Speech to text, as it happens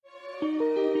Welcome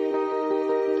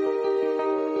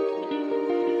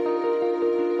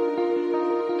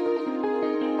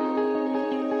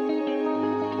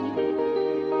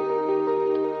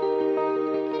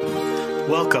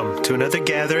to another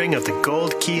gathering of the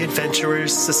Gold Key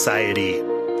Adventurers Society.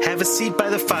 Have a seat by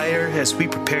the fire as we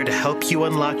prepare to help you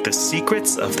unlock the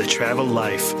secrets of the travel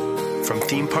life. From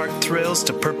theme park thrills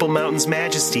to Purple Mountain's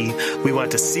majesty, we want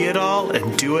to see it all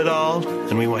and do it all,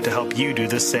 and we want to help you do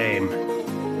the same.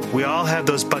 We all have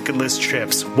those bucket list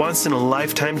trips,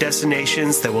 once-in-a-lifetime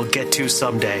destinations that we'll get to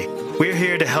someday. We're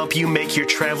here to help you make your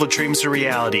travel dreams a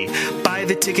reality. Buy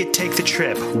the ticket, take the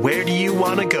trip. Where do you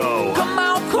want to go? Come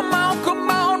on, come on, come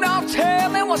on, now tell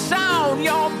me what's on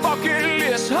your bucket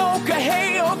list. Okay,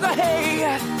 hey, okay,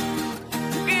 hey.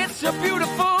 It's a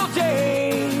beautiful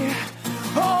day.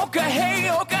 Okay, hey,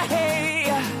 okay,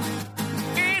 hey.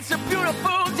 It's a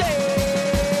beautiful day.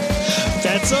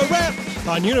 That's a wrap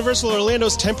on Universal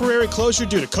Orlando's temporary closure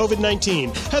due to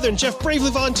COVID-19. Heather and Jeff bravely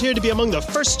volunteered to be among the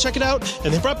first to check it out,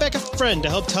 and they brought back a friend to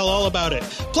help tell all about it.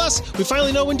 Plus, we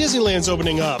finally know when Disneyland's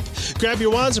opening up. Grab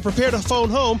your wands and prepare to phone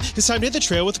home. It's time to hit the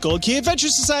trail with the Gold Key Adventure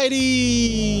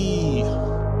Society!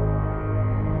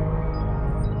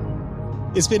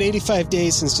 It's been 85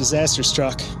 days since disaster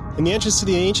struck, and the entrance to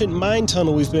the ancient mine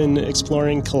tunnel we've been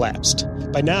exploring collapsed.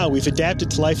 By now, we've adapted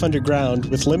to life underground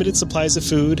with limited supplies of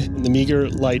food and the meager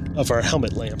light of our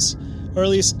helmet lamps. Or at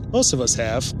least, most of us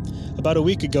have. About a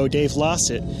week ago, Dave lost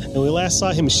it, and we last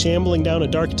saw him shambling down a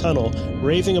dark tunnel,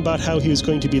 raving about how he was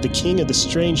going to be the king of the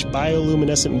strange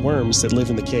bioluminescent worms that live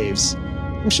in the caves.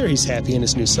 I'm sure he's happy in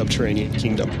his new subterranean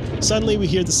kingdom. Suddenly, we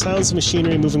hear the sounds of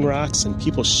machinery moving rocks and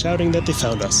people shouting that they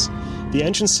found us. The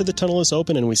entrance to the tunnel is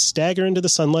open, and we stagger into the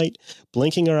sunlight,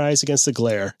 blinking our eyes against the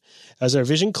glare. As our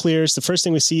vision clears, the first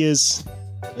thing we see is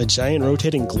a giant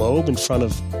rotating globe in front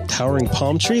of towering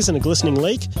palm trees and a glistening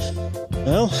lake.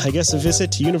 Well, I guess a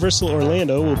visit to Universal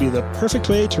Orlando will be the perfect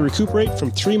way to recuperate from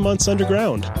 3 months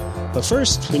underground. But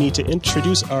first, we need to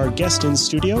introduce our guest in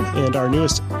studio and our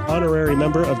newest honorary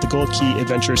member of the Gold Key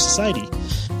Adventure Society.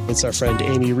 It's our friend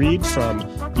Amy Reed from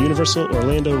Universal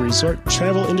Orlando Resort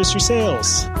Travel Industry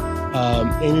Sales.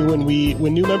 Amy,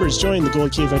 when new members join the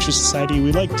Gold Key Adventure Society,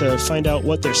 we like to find out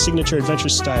what their signature adventure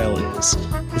style is.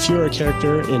 If you were a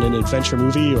character in an adventure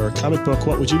movie or a comic book,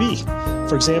 what would you be?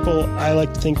 For example, I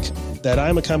like to think that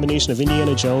I'm a combination of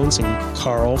Indiana Jones and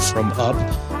Carl from Up.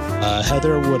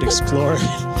 Heather would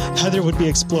be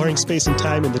exploring space and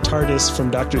time in the TARDIS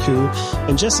from Doctor Who,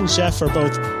 and Jess and Jeff are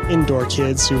both indoor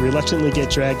kids who reluctantly get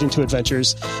dragged into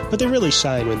adventures, but they really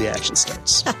shine when the action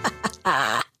starts.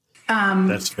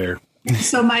 That's fair.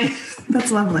 That's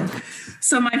lovely.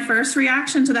 So my first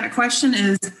reaction to that question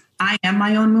is, I am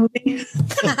my own movie.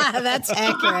 That's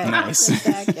accurate. Nice.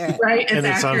 That's accurate. Right? And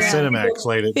it's on Cinemax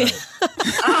late at night.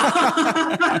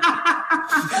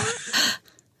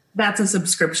 That's a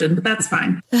subscription, but that's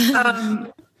fine.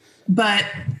 But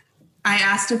I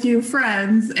asked a few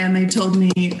friends, and they told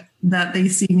me that they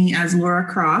see me as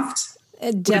Laura Croft.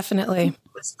 Definitely. It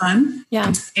was fun.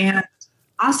 Yeah. And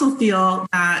also feel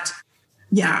that,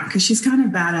 because she's kind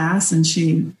of badass, and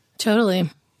she totally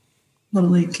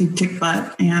can kick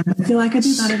butt. And I feel like I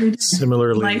do that every day.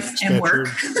 Similarly Life statured. and work.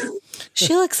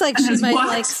 She looks like she might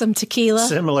like some tequila.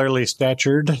 Similarly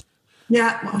statured.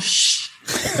 Yeah, well, shh.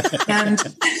 And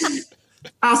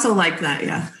also like that,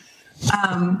 yeah.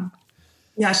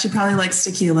 She probably likes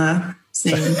tequila.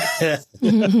 Same.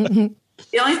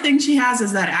 The only thing she has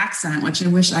is that accent, which I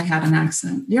wish I had an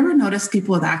accent. You ever notice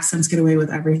people with accents get away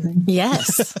with everything?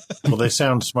 Yes. Well, they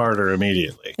sound smarter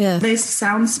immediately. Yeah. They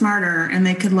sound smarter, and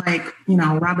they could,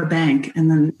 rob a bank, and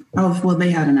then,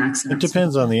 they had an accent. It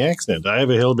depends on the accent. I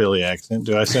have a hillbilly accent.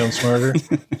 Do I sound smarter?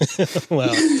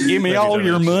 Well, give me all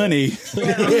your money.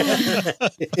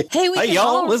 Hey, we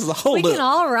can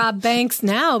all rob banks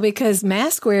now because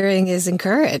mask wearing is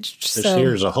encouraged. This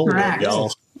here's a hold up,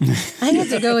 y'all. I had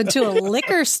to go into a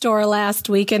liquor store last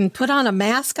week and put on a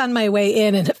mask on my way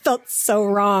in, and it felt so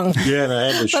wrong. Yeah, and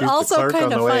I had to shoot the clerk on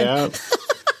the way out.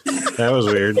 That was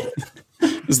weird.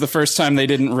 This is the first time they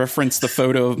didn't reference the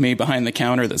photo of me behind the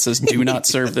counter that says, "Do not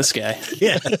serve this guy."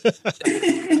 Yeah.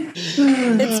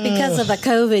 It's because of the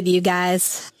COVID, you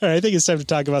guys. All right, I think it's time to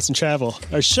talk about some travel.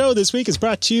 Our show this week is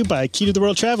brought to you by Key to the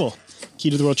World Travel.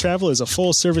 Key to the World Travel is a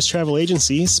full-service travel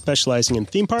agency specializing in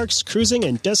theme parks, cruising,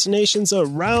 and destinations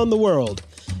around the world.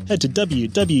 Head to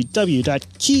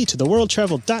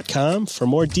www.keytotheworldtravel.com for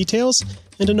more details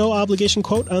and a no-obligation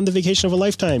quote on the vacation of a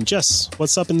lifetime. Jess,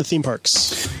 what's up in the theme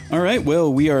parks? All right,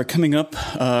 well, we are coming up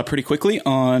pretty quickly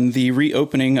on the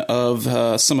reopening of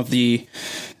some of the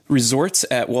resorts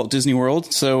at Walt Disney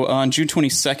World. So on June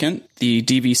 22nd, the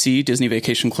DVC, Disney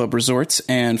Vacation Club Resorts,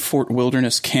 and Fort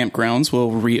Wilderness Campgrounds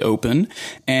will reopen.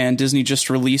 And Disney just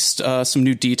released some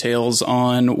new details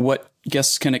on what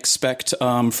guests can expect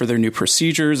for their new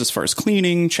procedures as far as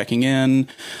cleaning, checking in,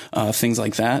 things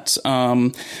like that.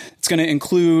 It's going to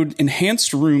include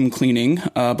enhanced room cleaning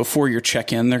before your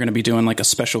check-in. They're going to be doing like a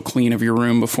special clean of your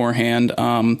room beforehand.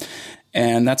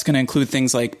 And that's going to include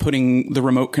things like putting the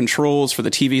remote controls for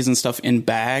the TVs and stuff in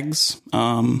bags,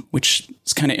 which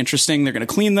is kind of interesting. They're going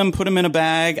to clean them, put them in a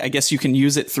bag. I guess you can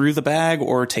use it through the bag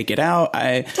or take it out.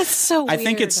 That's so weird. I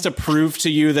think it's to prove to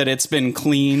you that it's been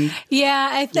cleaned.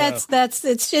 Yeah, it's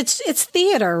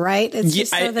theater, right? It's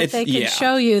just so that they can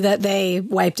show you that they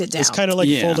wiped it down. It's kind of like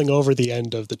folding over the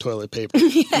end of the toilet paper.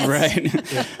 Yes. Right.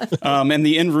 And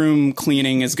the in-room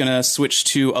cleaning is going to switch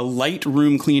to a light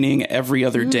room cleaning every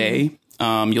other day.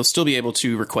 You'll still be able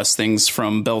to request things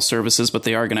from Bell Services, but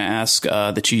they are going to ask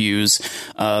that you use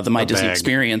the My Disney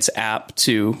Experience app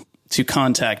to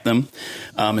contact them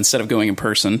instead of going in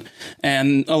person.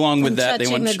 And along with that, they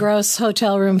want the gross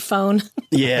hotel room phone.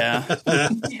 Yeah.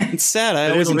 It's sad. I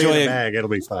always enjoy a bag. It'll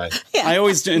be fine. Yeah. I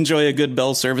always enjoy a good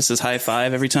Bell Services high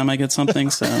five every time I get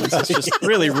something. So it's just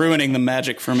really ruining the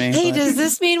magic for me. Hey, does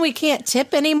this mean we can't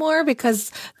tip anymore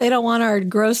because they don't want our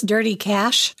gross, dirty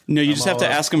cash? No, you just have to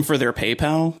ask them for their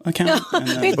PayPal account. No,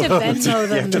 we have to Venmo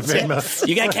them the tips.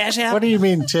 You got cash out? What do you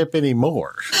mean tip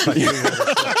anymore?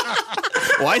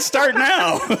 Why start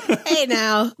now? Hey,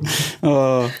 now.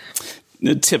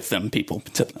 Tip them, people.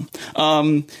 Tip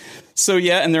them. So,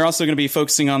 yeah, and they're also going to be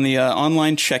focusing on the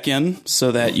online check-in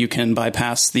so that you can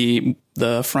bypass the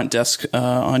front desk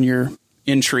on your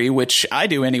entry, which I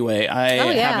do anyway. I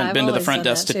haven't been to the front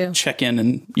desk to check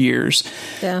in years.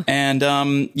 Yeah. And,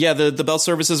 the Bell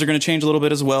Services are going to change a little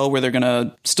bit as well, where they're going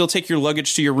to still take your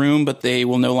luggage to your room, but they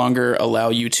will no longer allow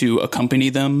you to accompany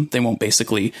them. They won't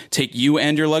basically take you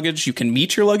and your luggage. You can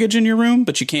meet your luggage in your room,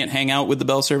 but you can't hang out with the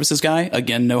Bell Services guy.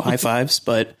 Again, no high fives,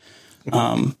 but...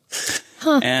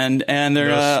 And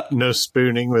they're no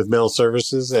spooning with Bell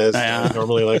Services as I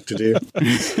normally like to do.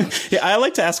 Yeah, I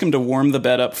like to ask them to warm the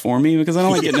bed up for me because I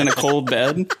don't like getting in a cold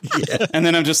bed. Yeah. And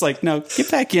then I'm just like, no,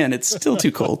 get back in. It's still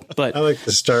too cold. But I like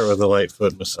to start with a light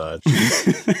foot massage.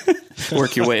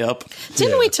 Work your way up.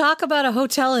 Didn't we talk about a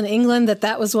hotel in England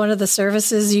that was one of the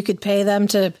services you could pay them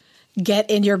to get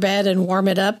in your bed and warm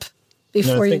it up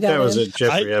before you got in? I think that was at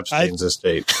Jeffrey Epstein's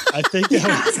estate. I think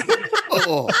that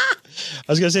was...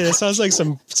 I was going to say, that sounds like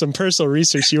some personal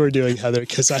research you were doing, Heather,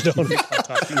 because I don't recall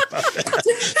talking about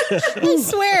that. I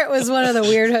swear it was one of the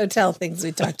weird hotel things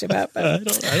we talked about, but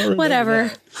I don't whatever.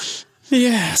 That.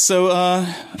 Yeah, so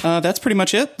that's pretty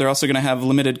much it. They're also going to have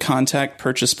limited contact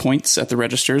purchase points at the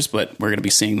registers, but we're going to be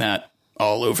seeing that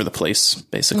all over the place,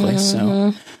 basically.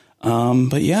 So,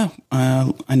 but yeah,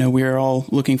 I know we're all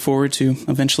looking forward to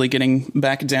eventually getting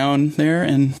back down there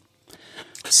and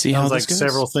see how this goes.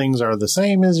 Several things are the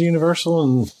same as Universal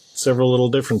and several little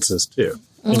differences too.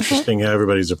 Interesting how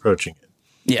everybody's approaching it.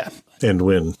 Yeah. And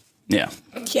when. Yeah.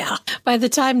 Yeah. By the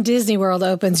time Disney World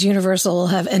opens, Universal will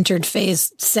have entered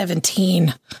phase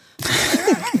 17.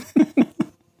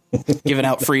 Giving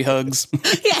out free hugs.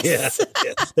 Yes.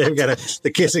 Yeah. They've got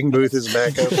the kissing booth is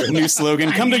back open. New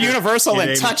slogan, come to Universal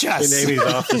and touch us. In Amy's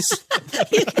office.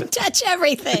 You can touch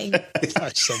everything.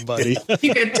 Touch somebody.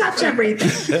 You can touch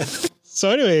everything. So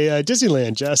anyway,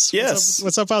 Disneyland, Jess. Yes.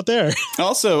 What's up out there?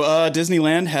 Also,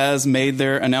 Disneyland has made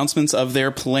their announcements of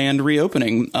their planned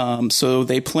reopening. So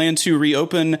they plan to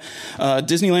reopen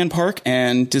Disneyland Park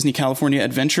and Disney California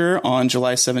Adventure on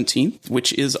July 17th,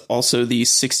 which is also the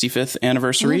 65th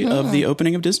anniversary of the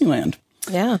opening of Disneyland.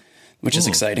 Yeah. Which is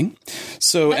exciting.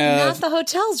 So, but not the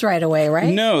hotels right away,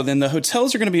 right? No, then the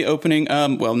hotels are going to be opening.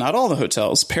 Well, not all the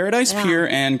hotels. Paradise Pier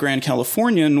and Grand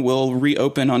Californian will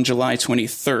reopen on July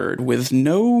 23rd with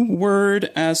no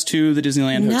word as to the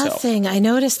Disneyland hotel. Nothing. I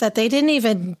noticed that they didn't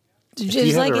even. If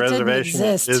you have a reservation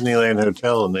at Disneyland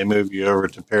Hotel and they move you over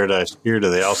to Paradise Pier, do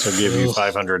they also give you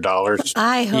 $500?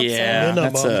 I hope so.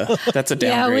 Yeah, that's a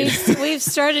downgrade. Yeah, we've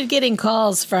started getting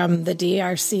calls from the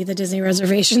DRC, the Disney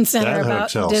Reservation Center,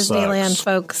 about Disneyland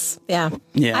folks. Yeah.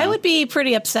 I would be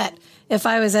pretty upset if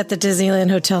I was at the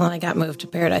Disneyland Hotel and I got moved to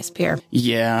Paradise Pier.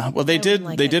 Yeah, well, they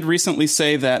did recently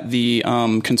say that the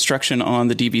construction on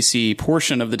the DVC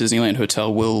portion of the Disneyland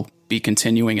Hotel will be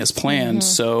continuing as planned.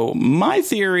 So my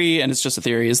theory, and it's just a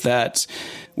theory, is that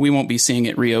we won't be seeing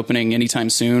it reopening anytime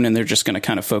soon, and they're just going to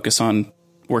kind of focus on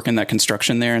working that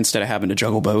construction there instead of having to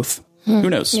juggle both. Who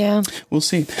knows? Yeah. We'll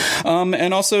see.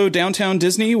 And also, Downtown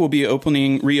Disney will be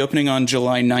reopening on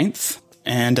July 9th.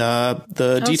 And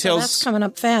the details. So that's coming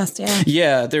up fast, yeah.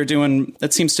 Yeah, they're doing.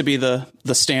 That seems to be the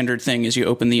standard thing. Is you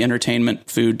open the entertainment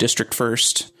food district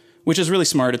first, which is really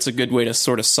smart. It's a good way to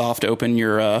sort of soft open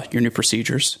your new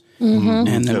procedures. Mm-hmm.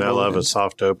 And I love a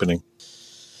soft opening.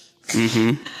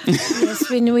 Mm-hmm. Yes,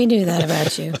 we knew that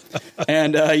about you.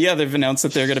 And they've announced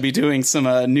that they're going to be doing some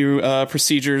new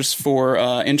procedures for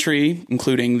entry,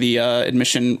 including the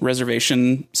admission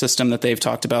reservation system that they've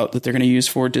talked about that they're going to use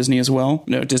for Disney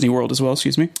World as well,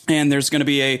 excuse me. And there's going to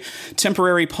be a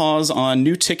temporary pause on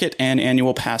new ticket and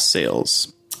annual pass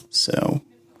sales. So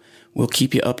we'll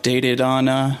keep you updated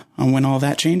on when all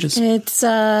that changes. It's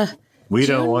we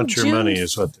don't want your money,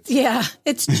 is what. Yeah,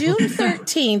 it's June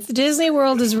 13th. Disney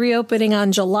World is reopening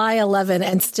on July 11,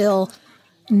 and still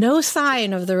no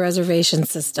sign of the reservation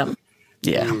system.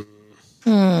 Yeah.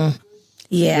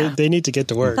 Yeah. They need to get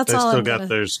to work. They still got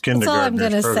their kindergartners. That's all I'm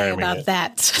going to say about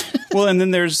that. Well, and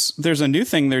then there's a new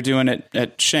thing they're doing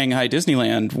at Shanghai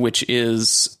Disneyland, which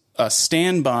is a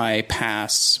standby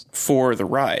pass for the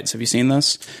rides. Have you seen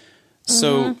this?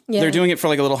 So they're doing it for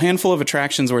like a little handful of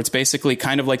attractions where it's basically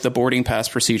kind of like the boarding pass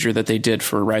procedure that they did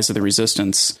for Rise of the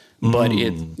Resistance. But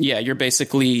you're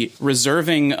basically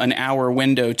reserving an hour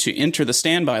window to enter the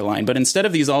standby line. But instead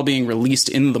of these all being released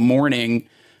in the morning,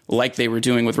 like they were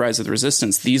doing with Rise of the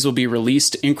Resistance, these will be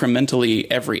released incrementally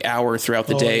every hour throughout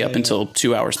the day up until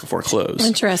 2 hours before close.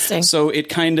 Interesting. So it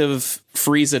kind of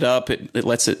frees it up. It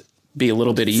lets it be a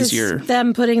little bit easier.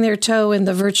 Them putting their toe in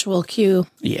the virtual queue.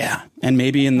 Yeah. And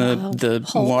maybe in the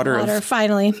water of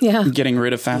finally, getting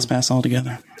rid of FastPass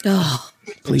altogether. Oh,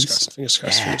 please. Fingers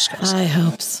crossed. I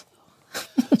hope so.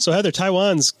 So, Heather,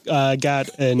 Taiwan's got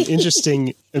an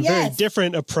interesting, very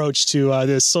different approach to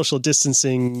this social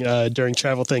distancing during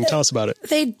travel thing. Tell us about it.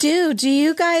 They do. Do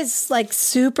you guys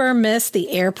super miss the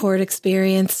airport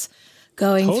experience?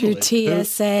 Going through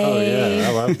TSA, I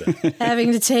love that.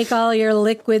 Having to take all your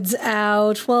liquids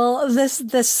out. Well, the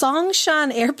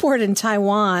Songshan Airport in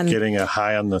Taiwan. Getting a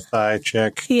high on the thigh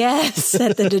check. Yes,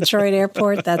 at the Detroit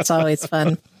airport. That's always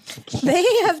fun. They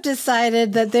have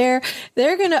decided that they're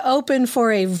going to open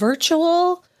for a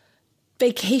virtual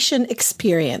vacation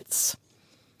experience.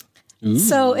 Ooh.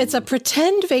 So it's a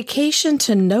pretend vacation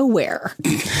to nowhere.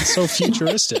 So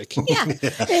futuristic.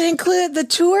 It includes the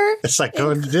tour. It's like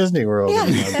going to Disney World.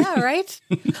 Yeah, right?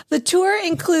 The tour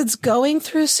includes going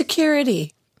through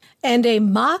security and a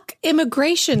mock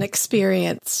immigration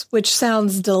experience, which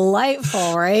sounds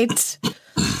delightful, right?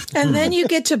 And then you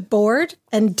get to board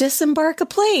and disembark a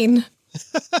plane.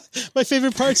 My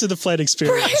favorite parts of the flight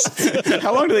experience. Right?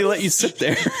 How long do they let you sit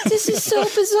there? This is so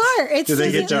bizarre. Do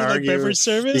they get to argue? Beverage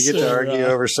service? You get to argue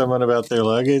over someone about their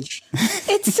luggage?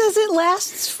 It says it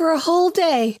lasts for a whole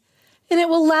day, and it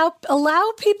will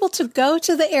allow people to go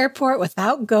to the airport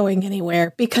without going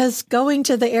anywhere, because going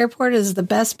to the airport is the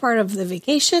best part of the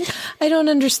vacation. I don't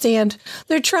understand.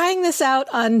 They're trying this out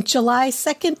on July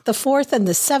 2nd, the 4th, and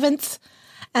the 7th,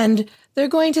 and they're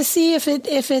going to see if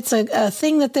it's a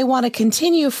thing that they want to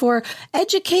continue for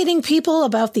educating people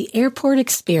about the airport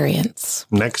experience.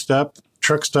 Next up,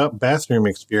 truck stop bathroom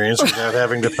experience without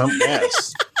having to pump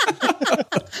gas.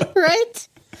 Right?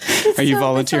 Are you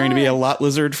volunteering to be a lot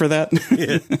lizard for that?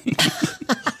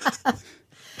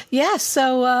 Yeah.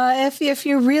 So if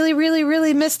you really, really,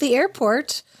 really miss the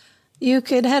airport, you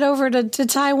could head over to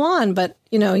Taiwan, but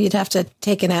you'd have to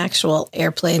take an actual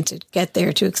airplane to get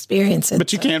there to experience it.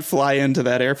 But you can't fly into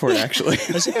that airport, actually.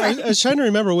 I was trying to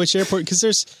remember which airport, because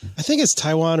I think it's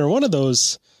Taiwan or one of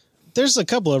those. There's a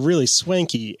couple of really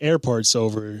swanky airports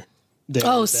over there.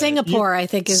 Oh, Singapore, I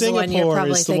think, is the one you're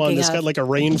probably thinking of. Singapore is the one that's got like a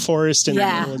rainforest in the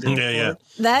middle of the airport.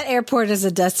 That airport is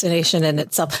a destination in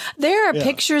itself. There are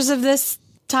pictures of this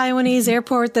Taiwanese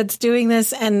airport that's doing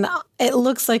this, and it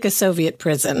looks like a Soviet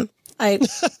prison. I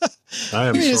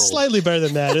am it's slightly better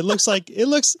than that. It looks,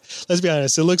 let's be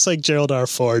honest, it looks like Gerald R.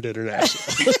 Ford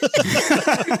International.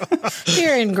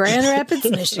 Here in Grand Rapids,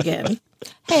 Michigan.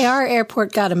 Hey, our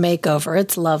airport got a makeover.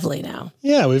 It's lovely now.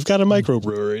 Yeah, we've got a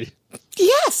microbrewery.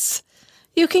 Yes.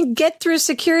 You can get through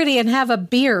security and have a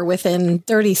beer within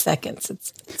 30 seconds.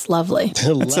 It's lovely.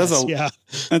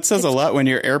 That says a lot when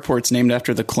your airport's named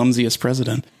after the clumsiest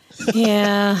president.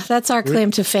 Yeah, that's our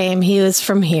claim to fame. He was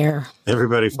from here.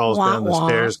 Everybody falls down the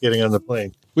stairs getting on the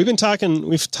plane. We've talked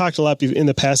a lot in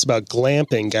the past about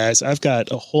glamping, guys. I've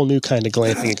got a whole new kind of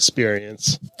glamping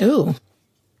experience. Ooh.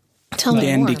 Tell me more.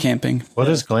 Dandy camping. What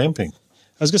is glamping?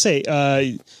 I was going to say,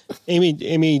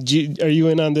 Amy, are you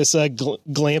in on this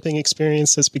glamping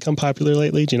experience that's become popular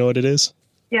lately? Do you know what it is?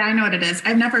 Yeah, I know what it is.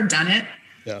 I've never done it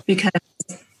because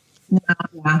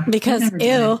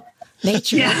ew.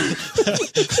 Nature. Yeah.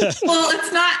 Well,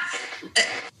 it's not.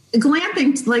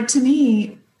 glamping, like to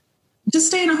me, just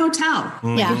stay in a hotel.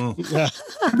 Mm-hmm. Yeah.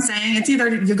 I'm saying it's either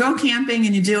you go camping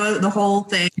and you do the whole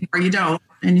thing or you don't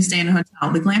and you stay in a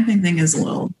hotel. The glamping thing is a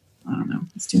little, I don't know,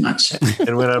 it's too much.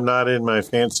 And when I'm not in my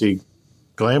fancy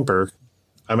glamper,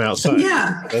 I'm outside.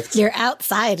 Yeah. You're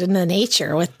outside in the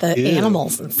nature with the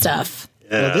animals and stuff.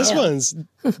 Yeah. Well,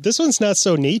 this one's not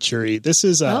so nature-y. This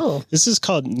is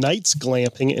called Knights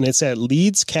Glamping, and it's at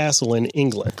Leeds Castle in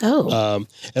England. And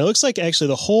it looks like actually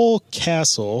the whole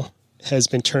castle has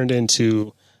been turned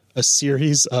into a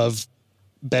series of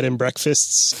bed and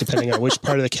breakfasts, depending on which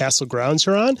part of the castle grounds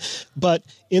you're on. But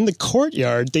in the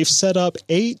courtyard, they've set up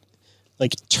 8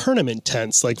 like tournament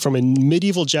tents, like from a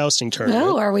medieval jousting tournament.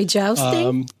 Oh, are we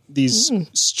jousting? These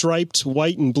striped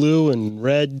white and blue and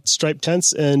red striped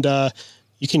tents, and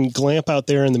you can glamp out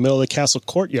there in the middle of the castle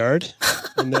courtyard.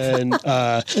 And then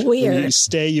when you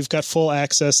stay, you've got full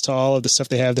access to all of the stuff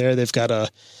they have there. They've got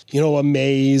a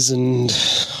maze and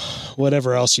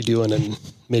whatever else you do in a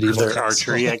medieval castle.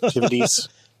 Archery activities.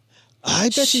 I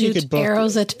bet you could book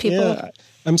arrows at people. Yeah,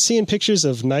 I'm seeing pictures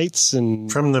of knights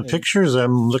and from the pictures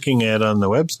I'm looking at on the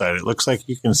website, it looks like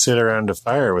you can sit around a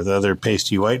fire with other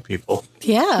pasty white people.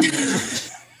 Yeah.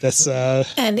 That's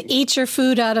and eat your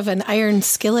food out of an iron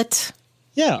skillet.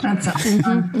 Yeah.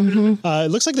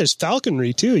 It looks like there's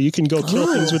falconry too. You can go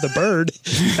kill things with a bird.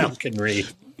 Falconry.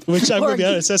 Which I'm going to be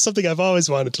honest, that's something I've always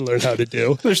wanted to learn how to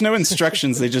do. There's no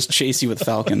instructions. They just chase you with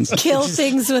falcons. Kill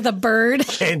things with a bird.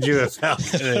 Hand you a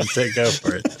falcon and say go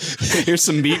for it. Here's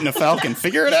some meat and a falcon.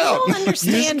 Figure it out. I don't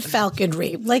understand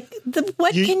falconry. Like,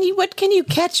 what can you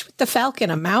catch with the falcon?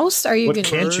 A mouse? Are you going to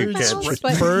catch with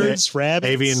birds,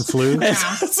 rabbits, avian flu?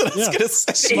 That's what I was going to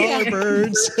say. Smaller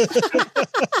birds.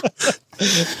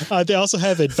 They also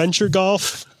have adventure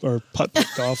golf or putt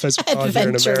golf, as we call it here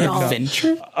in America.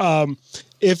 Adventure?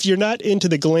 If you're not into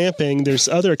the glamping, there's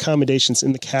other accommodations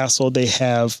in the castle. They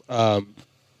have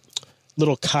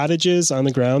little cottages on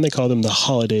the ground. They call them the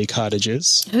holiday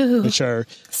cottages, which are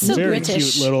so very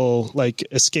British. cute little, like,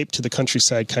 escape to the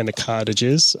countryside kind of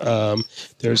cottages.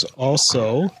 There's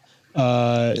also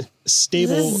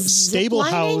stable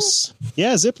house.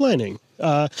 Yeah, zip lining.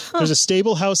 There's a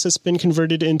stable house that's been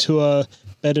converted into a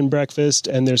bed and breakfast,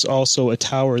 and there's also a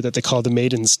tower that they call the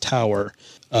Maiden's Tower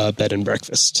bed and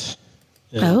breakfast.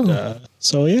 And,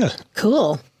 so yeah,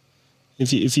 cool.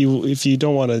 If you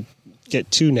don't want to get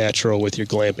too natural with your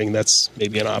glamping, that's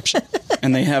maybe an option.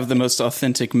 And they have the most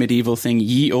authentic medieval thing,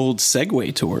 ye old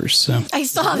Segway tours. So. I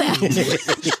saw that.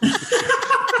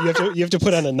 You have to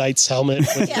put on a knight's helmet.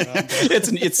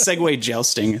 It's Segway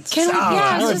jousting. Can we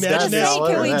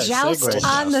joust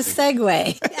on the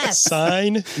Segway? Yes.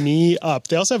 Sign me up.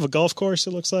 They also have a golf course,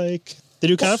 it looks like. They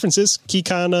do conferences.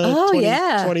 Keycon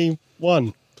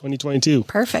 2022.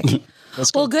 Perfect.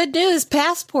 Well, good news.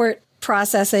 Passport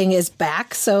processing is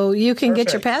back, so you can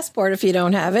get your passport if you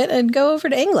don't have it and go over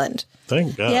to England.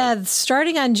 Thank God. Yeah,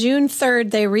 starting on June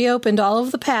 3rd, they reopened all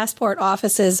of the passport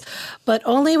offices, but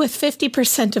only with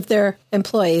 50% of their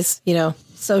employees,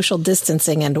 social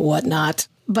distancing and whatnot.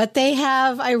 But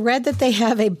I read that they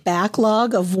have a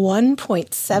backlog of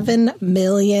 1.7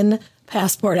 million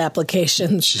passport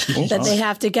applications that they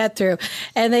have to get through.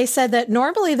 And they said that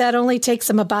normally that only takes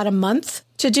them about a month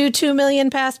to do 2 million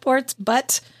passports,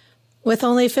 but with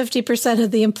only 50%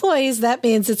 of the employees, that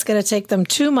means it's going to take them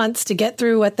 2 months to get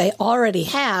through what they already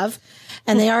have.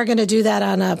 And they are going to do that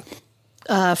on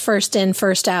a first in,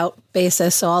 first out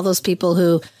basis. So all those people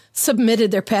who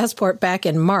submitted their passport back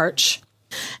in March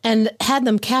and had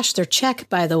them cash their check,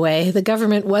 by the way. The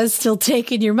government was still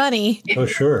taking your money. Oh,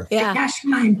 sure. Yeah. Cash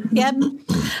mine. Yep.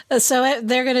 So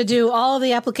they're going to do all of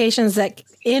the applications that,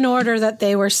 in order that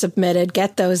they were submitted,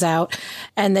 get those out.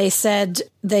 And they said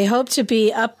they hope to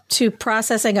be up to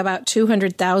processing about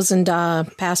 200,000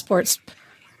 passports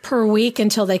per week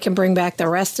until they can bring back the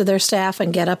rest of their staff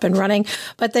and get up and running.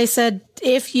 But they said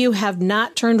if you have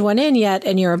not turned one in yet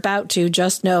and you're about to,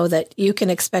 just know that you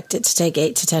can expect it to take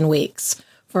 8 to 10 weeks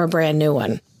for a brand new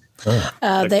one.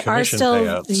 They are still,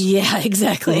 payouts. Yeah,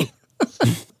 exactly.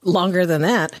 Longer than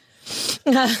that.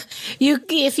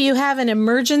 If you have an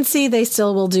emergency, they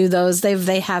still will do those.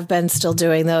 They have been still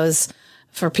doing those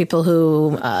for people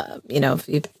who,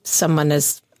 if someone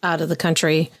is out of the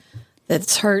country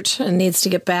that's hurt and needs to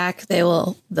get back,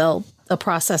 they'll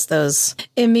process those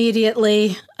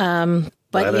immediately. But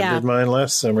I did mine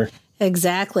last summer.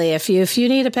 Exactly. If you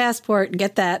need a passport,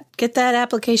 get that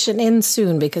application in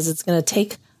soon because it's going to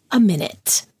take a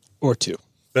minute or two.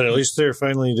 But at least they're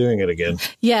finally doing it again.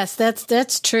 Yes,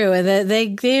 that's true. And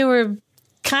they were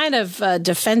kind of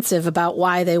defensive about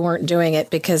why they weren't doing it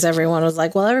because everyone was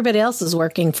like, well, everybody else is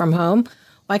working from home.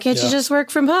 Why can't you just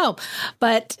work from home?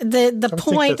 But the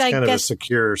point, that's kind of a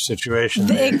secure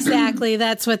situation. Exactly.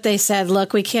 That's what they said.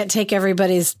 Look, we can't take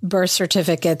everybody's birth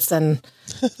certificates and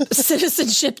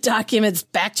citizenship documents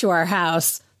back to our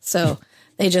house. So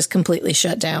they just completely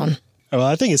shut down. Well,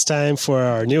 I think it's time for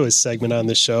our newest segment on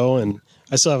the show, and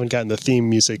I still haven't gotten the theme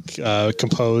music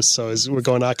composed, so we're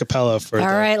going a cappella for All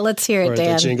right, let's hear it,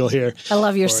 Dan. The jingle here. I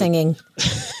love your singing.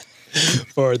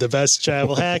 For the best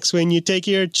travel hacks when you take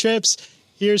your trips,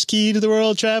 here's Key to the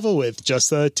World Travel with Just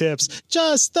the Tips.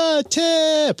 Just the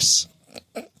Tips!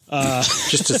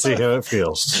 Just to see how it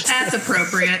feels. That's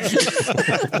appropriate.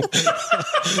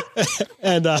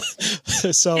 And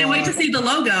so... Can't wait to see the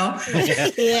logo. Yeah,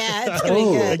 it's going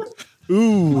to be good.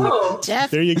 Ooh,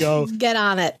 Jeff, there you go. Get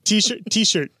on it.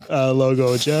 T-shirt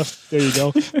logo, Jeff. There you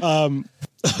go.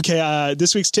 Okay,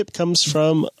 this week's tip comes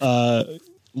from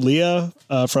Leah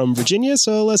from Virginia,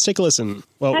 so let's take a listen.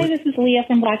 Well, Hi, this is Leah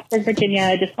from Blacksburg, Virginia.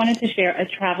 I just wanted to share a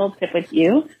travel tip with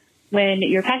you. When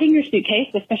you're packing your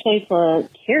suitcase, especially for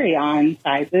carry-on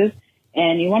sizes,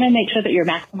 and you want to make sure that you're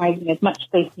maximizing as much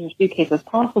space in your suitcase as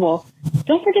possible,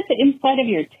 don't forget the inside of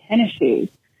your tennis shoes.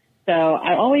 So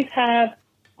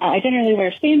I generally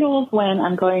wear sandals when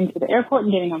I'm going to the airport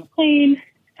and getting on the plane.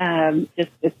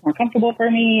 It's more comfortable for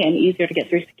me and easier to get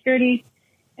through security.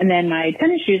 And then my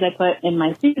tennis shoes I put in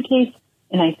my suitcase,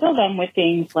 and I fill them with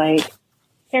things like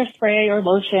hairspray or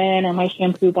lotion or my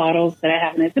shampoo bottles that I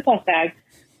have in a Ziploc bag.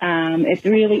 It's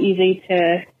really easy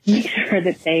to make sure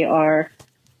that they are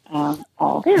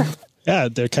all there. Yeah,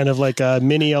 they're kind of like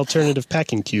mini alternative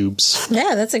packing cubes.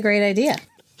 Yeah, that's a great idea.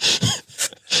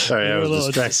 Sorry, I was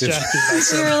distracted.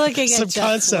 We were looking at some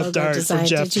concept art design. from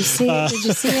Jeff. Did you see it? Did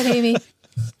you see it, Amy?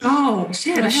 Oh,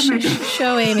 shit. I have my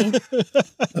show, Amy.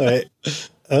 All right.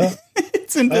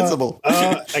 It's invisible.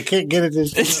 I can't get it.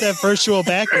 It's that virtual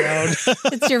background.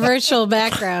 It's your virtual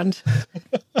background.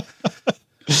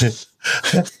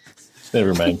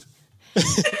 Never mind.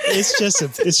 It's just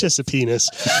a penis.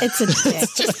 It's a dick.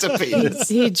 It's just a penis.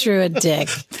 He drew a dick.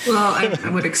 Well, I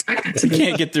would expect it to be.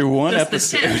 Can't get through one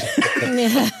episode.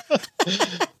 Yeah.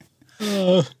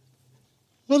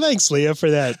 Well, thanks, Leah,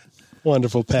 for that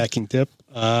wonderful packing tip.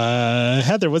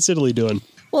 Heather, what's Italy doing?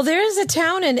 Well, there is a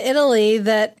town in Italy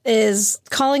that is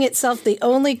calling itself the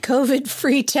only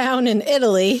COVID-free town in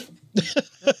Italy.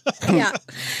 Yeah,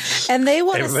 and they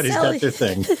want Everybody's got their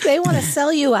thing. They want to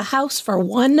sell you a house for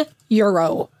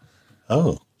 €1.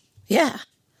 Oh, yeah.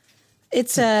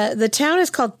 It's the town is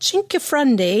called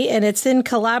Cinquefrondi, and it's in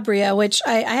Calabria, which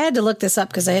I had to look this up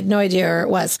because I had no idea where it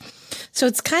was. So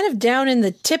it's kind of down in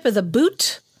the tip of the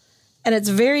boot, and it's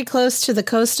very close to the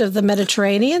coast of the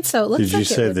Mediterranean. So it looks did like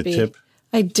you say the tip?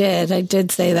 I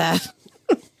did say that.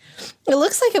 It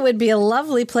looks like it would be a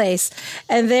lovely place.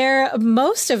 And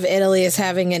most of Italy is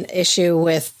having an issue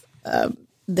with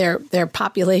their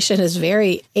population is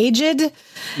very aged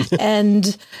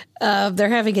and they're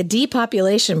having a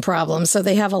depopulation problem. So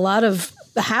they have a lot of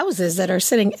houses that are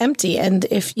sitting empty. And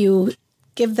if you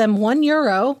give them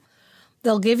 €1,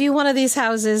 they'll give you one of these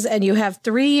houses and you have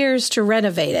 3 years to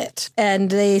renovate it. And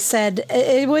they said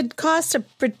it would cost,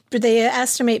 they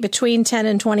estimate between 10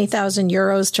 and 20,000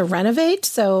 euros to renovate.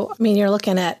 So, I mean, you're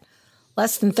looking at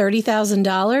less than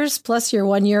 $30,000 plus your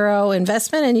 €1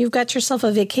 investment, and you've got yourself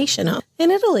a vacation home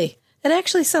in Italy. It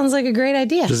actually sounds like a great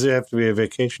idea. Does it have to be a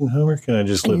vacation home, or can I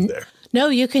just live there? No,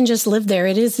 you can just live there.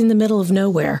 It is in the middle of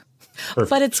nowhere. Perfect.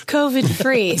 But it's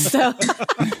COVID-free, so...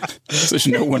 So there's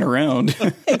no one around.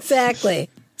 Exactly.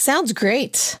 Sounds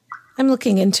great. I'm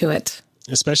looking into it.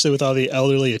 Especially with all the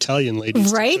elderly Italian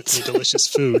ladies right? cooking delicious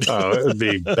food. Oh, it would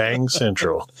be Bang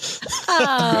Central.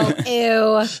 Oh,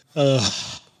 ew.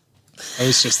 I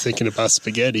was just thinking about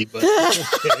spaghetti, but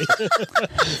okay.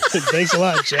 Thanks a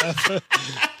lot, Jeff.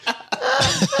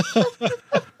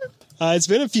 It's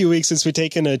been a few weeks since we've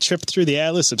taken a trip through the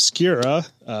Atlas Obscura,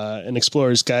 an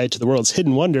explorer's guide to the world's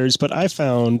hidden wonders, but I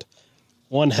found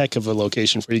one heck of a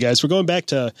location for you guys. We're going back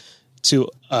to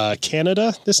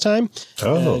Canada this time.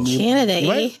 Oh, Canada,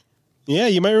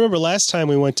 you might remember last time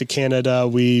we went to Canada,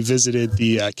 we visited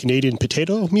the Canadian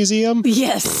Potato Museum.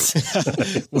 Yes.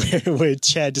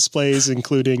 which had displays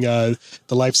including the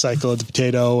life cycle of the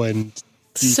potato and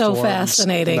so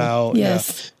fascinating.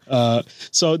 Yes. Yeah.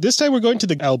 So this time we're going to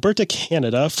the Alberta,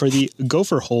 Canada for the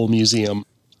Gopher Hole Museum.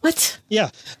 What? Yeah.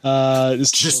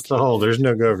 Just the hole. There's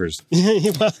no gophers.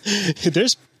 Well,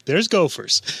 there's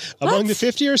gophers. What? Among the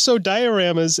 50 or so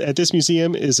dioramas at this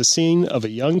museum is a scene of a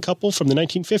young couple from the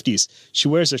 1950s. She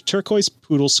wears a turquoise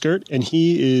poodle skirt, and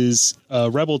he is a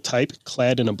rebel type,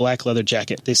 clad in a black leather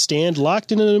jacket. They stand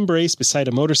locked in an embrace beside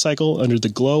a motorcycle under the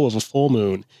glow of a full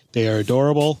moon. They are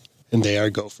adorable and they are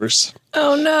gophers.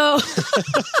 Oh, no.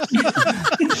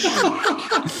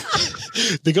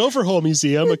 The Gopher Hole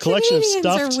Museum, a collection of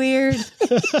stuffed... are weird.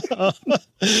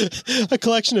 A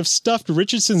collection of stuffed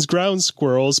Richardson's ground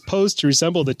squirrels posed to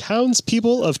resemble the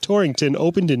townspeople of Torrington,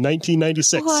 opened in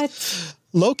 1996. What?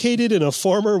 Located in a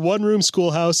former one-room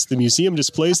schoolhouse, the museum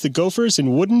displays the gophers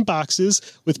in wooden boxes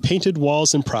with painted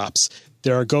walls and props.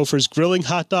 There are gophers grilling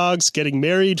hot dogs, getting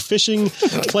married, fishing,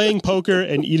 playing poker,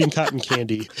 and eating cotton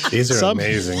candy. These are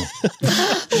amazing.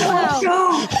 Wow.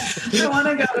 I want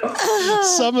to go.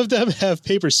 Some of them have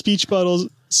paper speech bubbles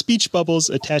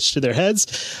attached to their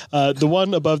heads. The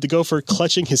one above the gopher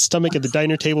clutching his stomach at the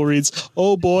diner table reads,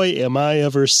 "Oh boy, am I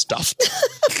ever stuffed."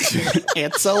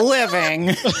 It's a living.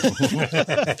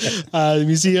 The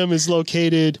museum is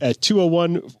located at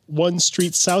 201 1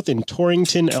 Street South in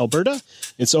Torrington, Alberta.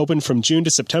 It's open from June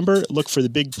to September. Look for the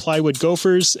big plywood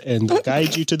gophers, and they'll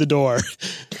guide you to the door.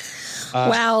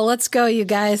 Wow, let's go, you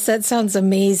guys. That sounds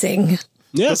amazing.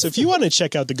 Yeah, so if you want to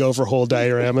check out the Gopher Hole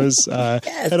dioramas,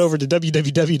 head over to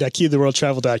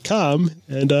www.keyoftheworldtravel.com.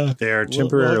 And they are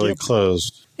temporarily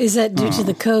closed. Is that due to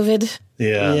the COVID?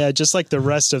 Yeah, just like the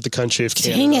rest of the country of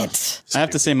Canada. Dang it. I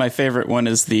have to say my favorite one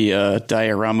is the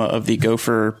diorama of the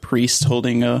gopher priest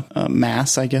holding a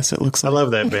mass, I guess it looks like. I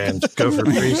love that band, Gopher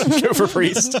Priest. Gopher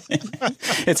Priest.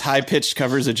 It's high-pitched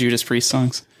covers of Judas Priest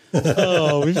songs.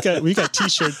 Oh, we got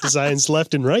T-shirt designs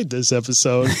left and right this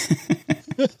episode.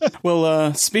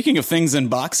 Well, speaking of things in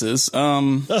boxes,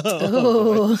 when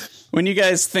you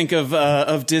guys think of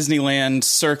Disneyland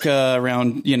circa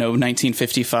around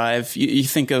 1955, you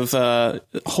think of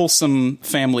wholesome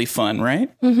family fun, right?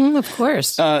 Mm-hmm, of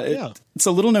course. It's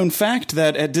a little known fact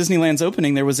that at Disneyland's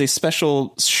opening there was a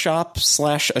special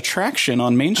shop/attraction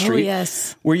on Main Street,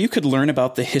 where you could learn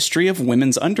about the history of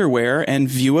women's underwear and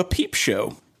view a peep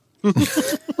show.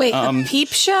 Wait, a peep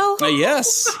show?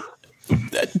 Yes.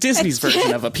 Disney's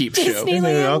version of a peep show.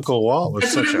 Uncle Walt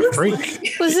was such a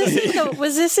freak.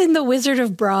 Was this in the Wizard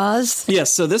of Bras?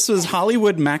 Yes, so this was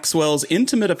Hollywood Maxwell's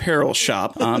Intimate Apparel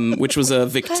Shop, which was a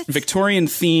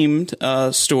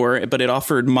Victorian-themed store, but it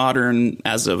offered modern,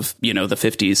 as of, the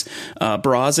 50s,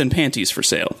 bras and panties for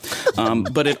sale.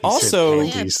 But it also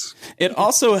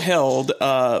held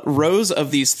rows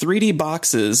of these 3D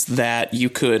boxes that you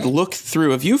could look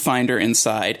through a viewfinder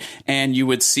inside, and you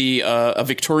would see a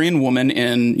Victorian woman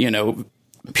in,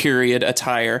 period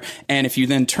attire. And if you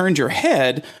then turned your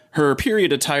head, her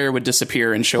period attire would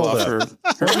disappear and show off her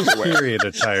underwear. Period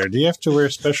attire. Do you have to wear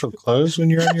special clothes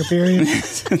when you're on your period?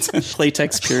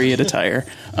 Playtex period attire.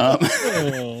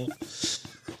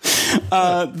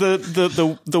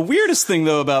 The weirdest thing,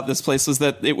 though, about this place was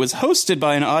that it was hosted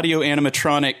by an audio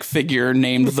animatronic figure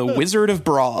named the Wizard of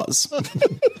Bras,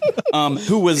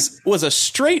 who was a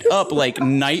straight up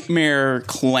nightmare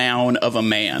clown of a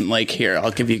man. Here,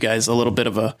 I'll give you guys a little bit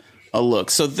of a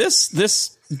look. So this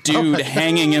dude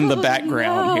hanging in the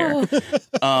background here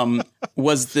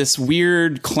was this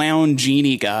weird clown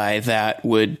genie guy that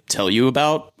would tell you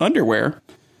about underwear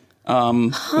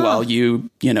while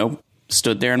you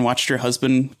stood there and watched your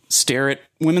husband stare at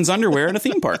women's underwear in a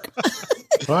theme park.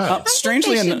 Wow.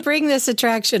 Strangely, they should bring this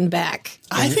attraction back.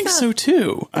 I think so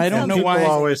too. I don't know why.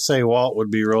 People always say Walt would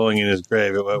be rolling in his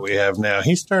grave at what we have now.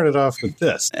 He started off with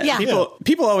this. Yeah.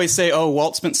 People always say, "Oh,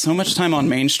 Walt spent so much time on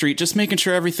Main Street just making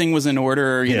sure everything was in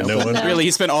order." Really,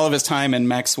 he spent all of his time in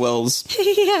Maxwell's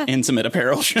Intimate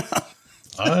Apparel Shop.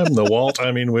 I'm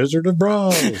the Wizard of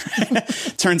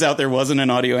Bras. Turns out there wasn't an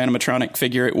audio animatronic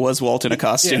figure. It was Walt in a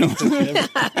costume. Yeah.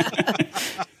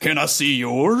 Can I see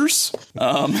yours?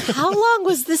 How long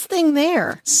was this thing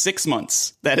there? 6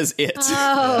 months. That is it.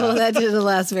 Oh, that didn't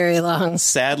last very long.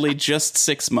 Sadly, just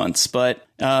 6 months. But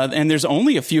and there's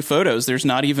only a few photos. There's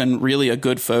not even really a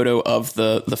good photo of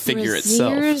the figure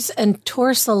itself. Brassieres and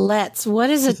torsalettes. What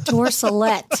is a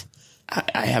torsalette?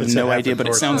 I have no idea, but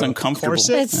it sounds uncomfortable.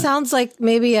 It sounds like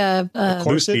maybe a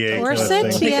corset.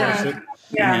 Corset?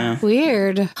 Yeah.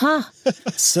 Weird. Huh.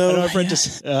 So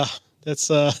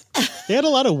they had a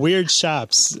lot of weird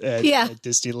shops at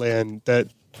Disneyland that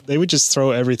they would just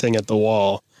throw everything at the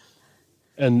wall.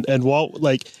 And Walt,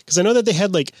 because I know that they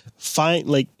had it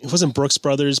wasn't Brooks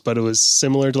Brothers, but it was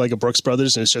similar to a Brooks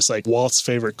Brothers, and it's just Walt's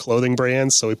favorite clothing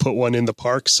brand. So we put one in the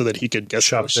park so that he could go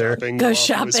shopping. Go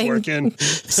shopping. Working.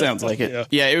 Sounds like it.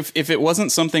 Yeah. If it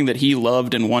wasn't something that he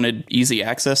loved and wanted easy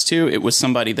access to, it was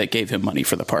somebody that gave him money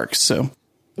for the parks. So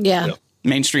yeah.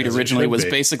 Main Street originally was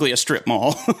basically a strip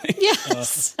mall.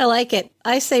 Yes, I like it.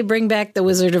 I say bring back the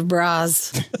Wizard of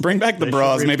Bras. Bring back the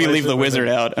bras. Maybe leave the wizard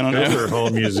out. I don't know. Gopher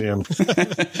Hole Museum.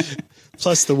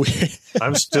 Plus the weird.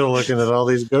 I'm still looking at all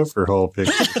these Gopher Hole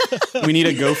pictures. We need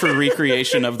a gopher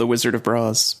recreation of the Wizard of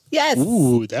Bras. Yes.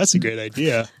 Ooh, that's a great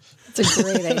idea. It's a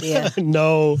great idea.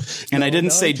 No. And I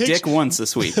didn't say dick once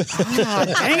this week. Dang it,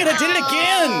 I did it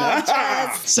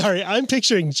again. Sorry, I'm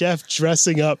picturing Jeff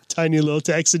dressing up tiny little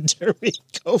taxidermy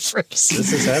gophers.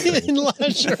 This is happening. In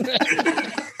lingerie.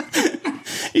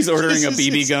 He's ordering a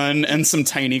BB gun and some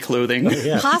tiny clothing.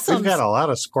 Yeah. Possums. We've got a lot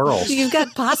of squirrels. You've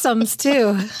got possums,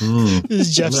 too. This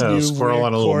is Jeff's new squirrel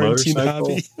on a little quarantine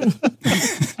motorcycle.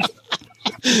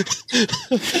 hobby.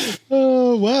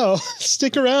 Oh, wow.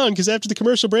 Stick around, because after the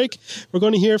commercial break, we're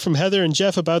going to hear from Heather and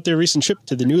Jeff about their recent trip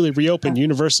to the newly reopened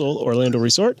Universal Orlando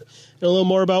Resort, and a little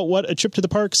more about what a trip to the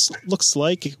parks looks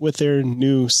like with their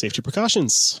new safety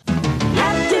precautions.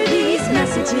 After these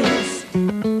messages,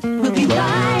 we'll be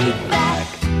right back.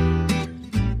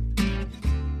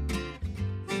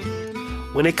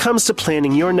 When it comes to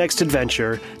planning your next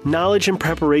adventure, knowledge and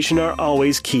preparation are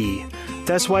always key.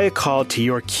 That's why a call to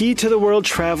your Key to the World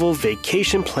Travel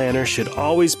Vacation Planner should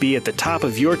always be at the top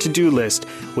of your to-do list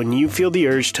when you feel the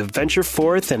urge to venture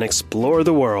forth and explore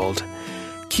the world.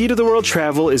 Key to the World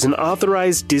Travel is an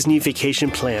authorized Disney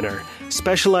vacation planner,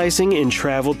 specializing in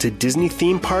travel to Disney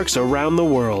theme parks around the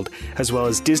world, as well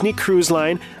as Disney Cruise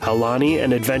Line, Aulani,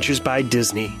 and Adventures by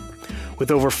Disney. With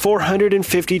over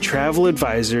 450 travel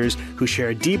advisors who share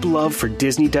a deep love for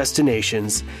Disney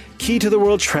destinations, Key to the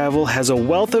World Travel has a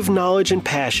wealth of knowledge and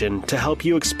passion to help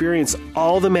you experience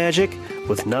all the magic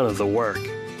with none of the work.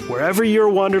 Wherever your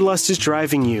wanderlust is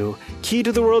driving you, Key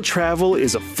to the World Travel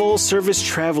is a full-service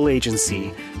travel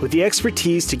agency with the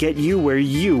expertise to get you where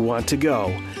you want to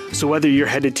go. So whether you're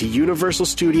headed to Universal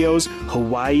Studios,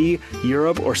 Hawaii,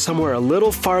 Europe, or somewhere a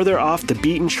little farther off the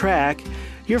beaten track,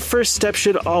 your first step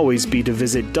should always be to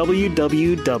visit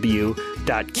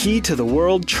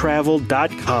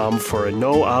www.keytotheworldtravel.com for a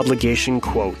no-obligation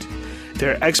quote.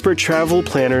 Their expert travel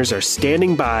planners are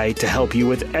standing by to help you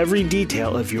with every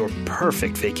detail of your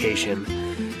perfect vacation.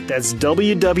 That's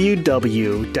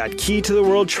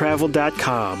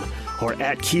www.keytotheworldtravel.com or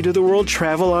at Key to the World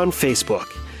Travel on Facebook.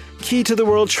 Key to the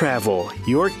World Travel,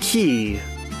 your key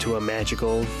to a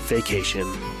magical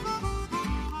vacation.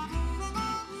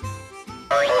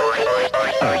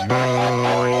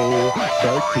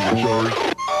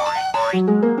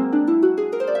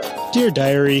 Dear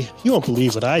Diary, you won't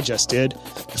believe what I just did.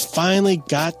 I finally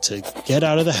got to get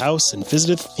out of the house and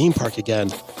visit a theme park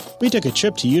again. We took a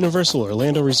trip to Universal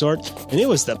Orlando Resort, and it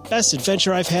was the best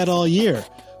adventure I've had all year.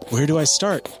 Where do I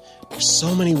start? There's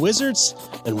so many wizards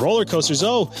and roller coasters.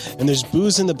 Oh, and there's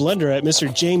booze in the blender at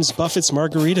Mr. James Buffett's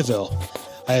Margaritaville.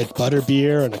 I had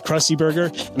butterbeer and a Krusty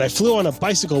Burger, and I flew on a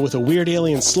bicycle with a weird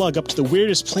alien slug up to the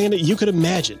weirdest planet you could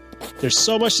imagine. There's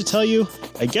so much to tell you,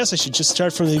 I guess I should just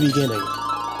start from the beginning.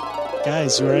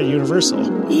 Guys, you were at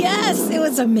Universal. Yes, it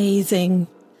was amazing.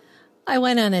 I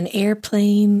went on an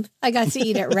airplane. I got to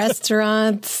eat at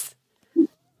restaurants.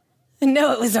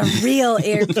 No, it was a real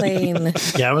airplane.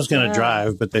 Yeah, I was going to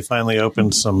drive, but they finally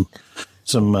opened some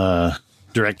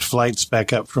direct flights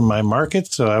back up from my market,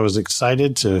 so I was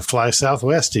excited to fly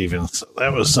Southwest even. So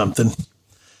that was something.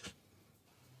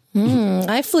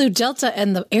 I flew Delta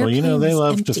and the airplane. Well, you know, they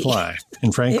love empty. to fly,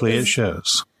 and frankly, it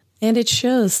shows. And it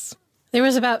shows. There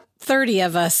was about 30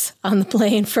 of us on the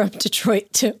plane from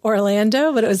Detroit to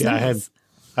Orlando, but it was nice.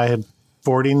 I had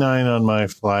 49 on my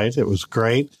flight. It was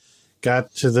great.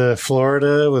 Got to the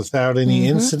Florida without any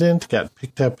incident, got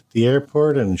picked up at the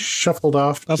airport and shuffled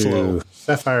off to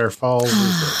Sapphire Falls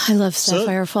Resort. I love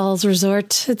Sapphire Falls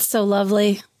Resort. It's so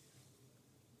lovely.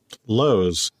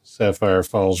 Lowe's Sapphire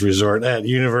Falls Resort at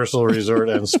Universal Resort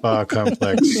and Spa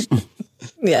Complex.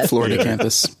 Yes. Florida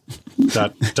campus.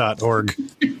 .org.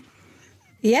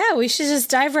 Yeah, we should just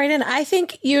dive right in. I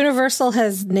think Universal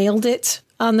has nailed it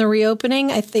on the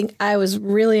reopening. I think I was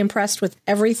really impressed with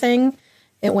everything.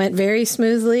 It went very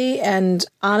smoothly, and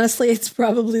honestly, it's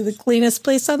probably the cleanest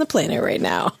place on the planet right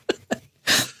now.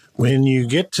 When you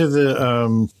get to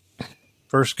the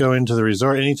first go into the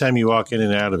resort, anytime you walk in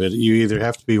and out of it, you either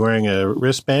have to be wearing a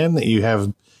wristband that you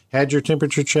have had your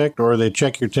temperature checked, or they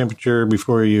check your temperature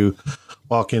before you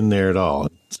walk in there at all.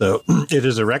 So it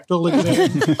is a rectal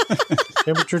exam,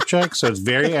 temperature check, so it's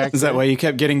very accurate. Is that why you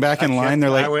kept getting back in line? They're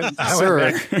like,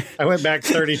 sir. I went back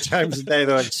 30 times a day.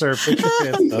 They're like, sir, put your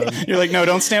pants on. You're like, no,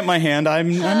 don't stamp my hand.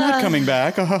 I'm not coming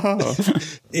back. Yeah,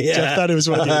 I thought it was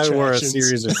one of the attractions. I wore a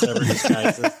series of clever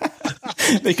disguises.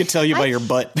 They could tell you by your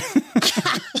butt.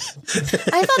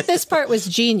 I thought this part was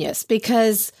genius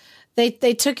because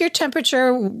They took your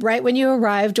temperature right when you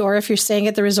arrived, or if you're staying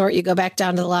at the resort, you go back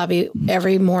down to the lobby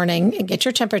every morning and get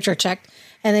your temperature checked.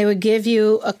 And they would give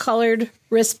you a colored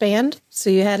wristband, so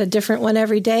you had a different one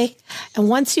every day. And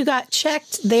once you got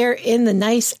checked there in the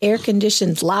nice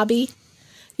air-conditioned lobby,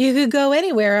 you could go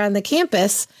anywhere on the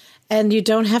campus, and you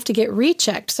don't have to get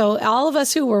rechecked. So all of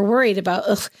us who were worried about,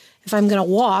 if I'm going to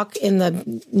walk in the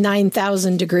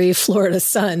 9,000-degree Florida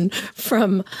sun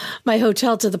from my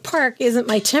hotel to the park, isn't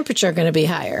my temperature going to be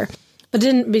higher? But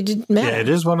it didn't matter. Yeah, it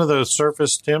is one of those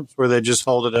surface temps where they just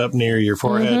hold it up near your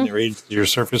forehead and it reads your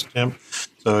surface temp.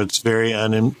 So it's very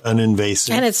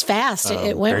uninvasive. And it's fast.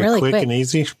 It went really quick. And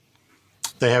easy.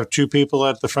 They have 2 people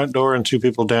at the front door and 2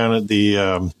 people down at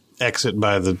the exit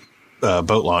by the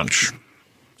boat launch.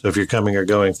 So if you're coming or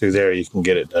going through there, you can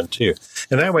get it done too.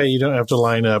 And that way you don't have to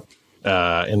line up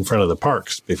in front of the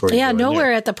parks before you go in nowhere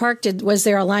there. at the park was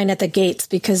there a line at the gates,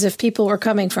 because if people were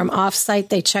coming from off-site,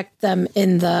 they checked them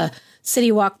in the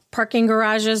City Walk parking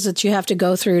garages that you have to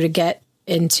go through to get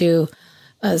into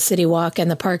City Walk and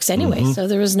the parks anyway. So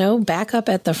there was no backup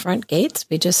at the front gates.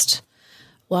 We just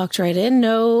walked right in.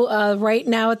 No, right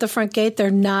now at the front gate,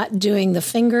 they're not doing the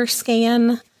finger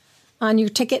scan on your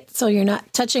ticket, so you're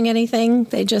not touching anything.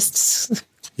 They just...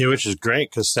 Yeah, which is great,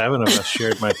 because 7 of us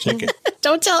shared my ticket.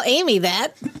 Don't tell Amy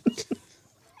that.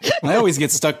 I always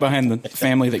get stuck behind the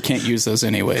family that can't use those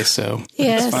anyway, so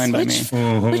it's fine by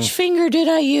me. Which finger did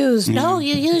I use? No,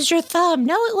 you used your thumb.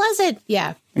 No, it wasn't.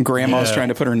 Yeah. And Grandma's trying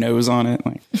to put her nose on it.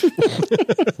 Like.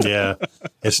 Yeah.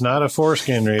 It's not a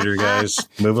foreskin reader, guys.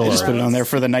 Move along. Just put it on there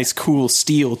for the nice, cool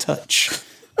steel touch.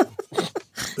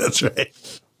 That's right.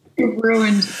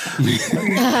 Ruined.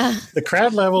 The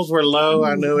crowd levels were low.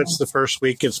 I know it's the first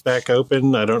week it's back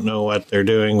open. I don't know what they're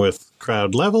doing with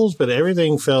crowd levels, but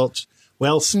everything felt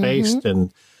well spaced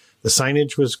and the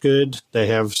signage was good. They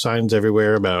have signs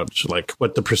everywhere about like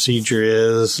what the procedure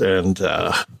is and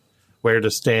where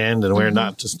to stand and where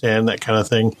not to stand, that kind of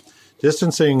thing.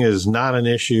 Distancing is not an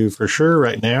issue for sure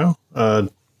right now.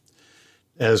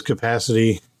 As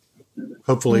capacity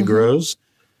hopefully grows,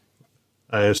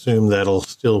 I assume that'll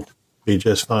still be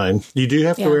just fine. You do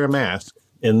have to wear a mask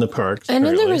in the parks. And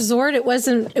in the resort, it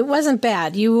wasn't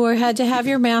bad. You had to have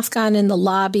your mask on in the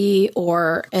lobby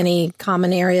or any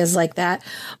common areas like that.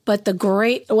 But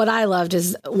what I loved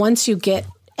is once you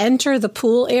enter the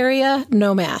pool area,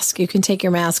 no mask. You can take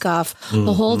your mask off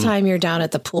the whole time you're down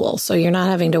at the pool. So you're not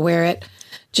having to wear it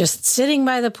just sitting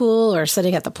by the pool or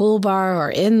sitting at the pool bar or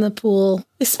in the pool.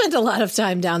 We spent a lot of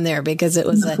time down there because it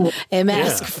was a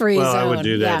mask-free zone. Well, I would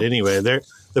do that anyway.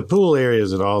 The pool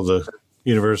areas at all the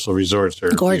Universal resorts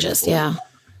are gorgeous, beautiful.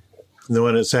 The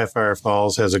one at Sapphire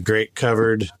Falls has a great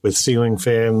covered with ceiling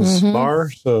fans bar,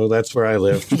 so that's where I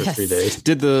lived for 3 days.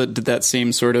 Did that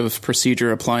same sort of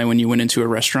procedure apply when you went into a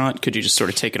restaurant? Could you just sort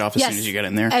of take it off as soon as you got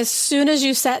in there? As soon as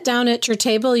you sat down at your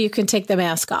table, you can take the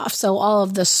mask off. So all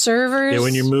of the servers... Yeah,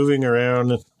 when you're moving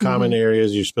around common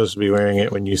areas, you're supposed to be wearing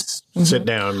it when you sit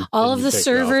down. All of the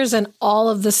servers and all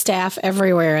of the staff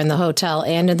everywhere in the hotel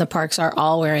and in the parks are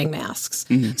all wearing masks.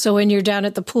 So when you're down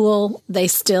at the pool, they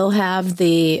still have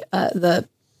the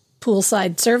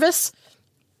poolside service.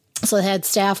 So they had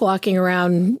staff walking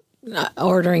around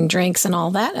ordering drinks and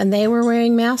all that, and they were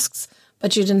wearing masks,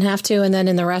 but you didn't have to. And then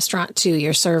in the restaurant, too,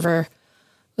 your server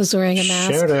was wearing a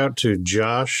mask. Shout out to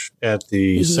Josh at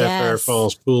the Sapphire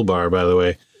Falls Pool Bar, by the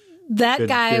way. That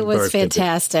guy was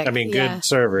fantastic. I mean, good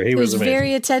server. He was amazing.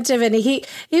 Very attentive, and he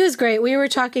was great. We were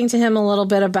talking to him a little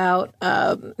bit about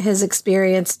his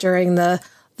experience during the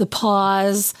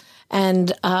pause,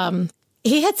 and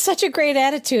he had such a great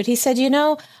attitude. He said,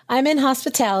 I'm in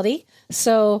hospitality,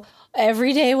 so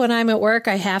every day when I'm at work,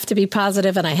 I have to be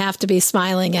positive and I have to be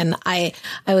smiling. And I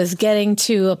was getting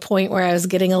to a point where I was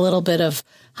getting a little bit of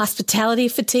hospitality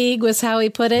fatigue was how he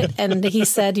put it. And he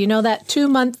said, that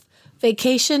 2-month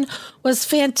vacation was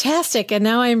fantastic. And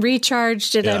now I'm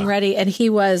recharged and I'm ready. And he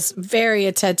was very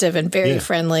attentive and very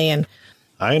friendly. And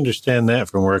I understand that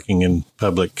from working in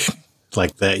public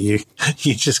like that. You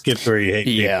just get where you hate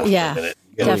people for a minute.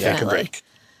 You gotta take a break.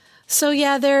 So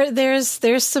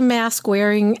there's some mask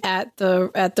wearing at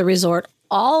the resort.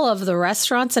 All of the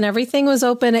restaurants and everything was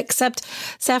open except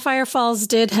Sapphire Falls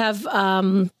did have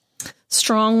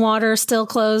Strong Water still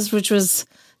closed, which was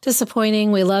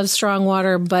disappointing. We love Strong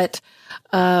Water, but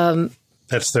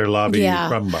that's their lobby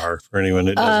rum bar for anyone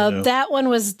that doesn't know. That one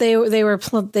was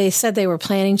they said they were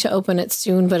planning to open it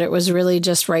soon, but it was really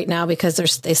just right now because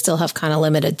they still have kind of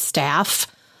limited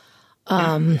staff.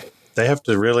 They have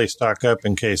to really stock up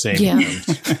in case Amy comes.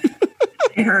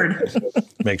 I heard.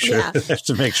 Make sure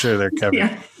to make sure they're covered.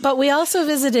 Yeah. But we also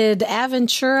visited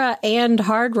Aventura and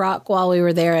Hard Rock while we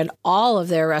were there, and all of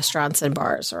their restaurants and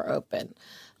bars are open.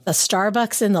 The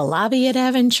Starbucks in the lobby at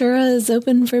Aventura is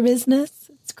open for business.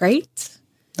 It's great.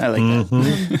 I like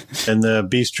that. And the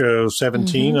Bistro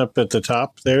 17 up at the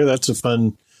top there, that's a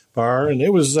fun bar. And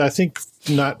it was, I think,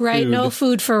 not right. food. No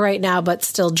food for right now, but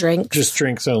still drinks. Just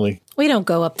drinks only. We don't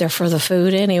go up there for the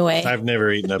food anyway. I've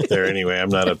never eaten up there anyway. I'm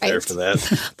not up there for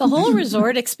that. The whole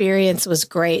resort experience was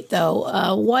great,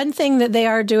 though. One thing that they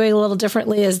are doing a little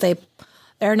differently is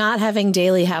they're not having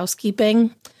daily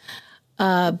housekeeping.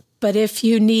 But if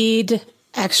you need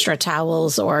extra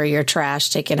towels or your trash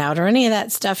taken out or any of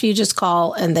that stuff, you just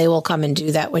call and they will come and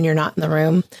do that when you're not in the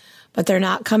room. But they're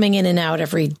not coming in and out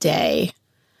every day.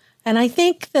 And I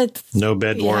think that no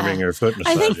bed warming or foot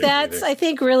massaging. I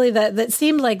think really that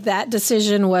seemed like that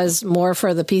decision was more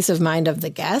for the peace of mind of the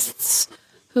guests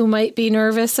who might be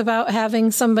nervous about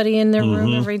having somebody in their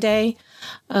room every day.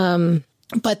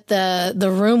 But the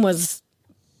room was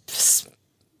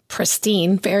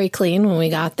pristine, very clean when we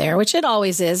got there, which it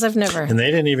always is. And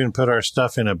they didn't even put our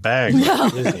stuff in a bag. No.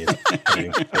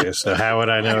 So how would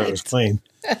I know it was clean?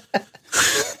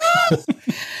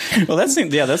 Well, that's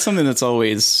something that's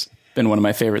always been one of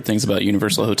my favorite things about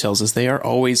Universal hotels is they are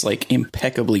always like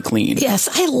impeccably clean. Yes,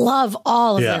 I love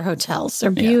all of their hotels.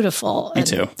 They're beautiful. Me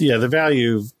too. Yeah, the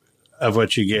value of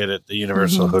what you get at the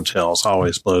Universal hotels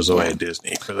always blows away at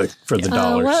Disney for the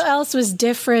dollars. What else was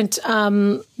different?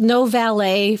 No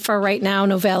valet for right now.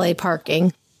 No valet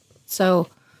parking. So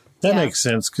that makes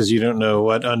sense because you don't know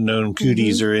what unknown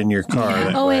cooties are in your car.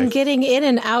 And getting in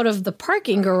and out of the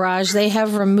parking garage, they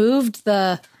have removed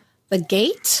the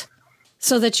gate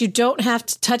so that you don't have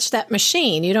to touch that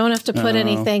machine. You don't have to put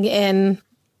anything in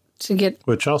to get.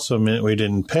 Which also meant we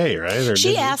didn't pay, right? Or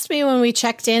she asked me when we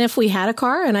checked in if we had a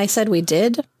car, and I said we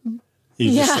did.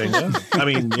 You just say no? I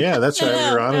mean, that's right.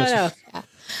 We were honest.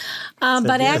 No.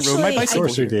 But actually, of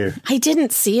course we do. I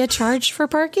didn't see a charge for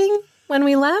parking when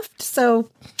we left, so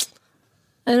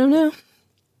I don't know.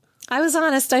 I was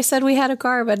honest. I said we had a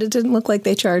car, but it didn't look like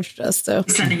they charged us. So,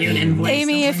 sending you an invoice.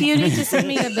 Amy, if you need to send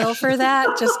me a bill for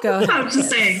that, just go ahead. I'm just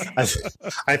saying.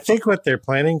 I think what they're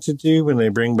planning to do when they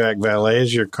bring back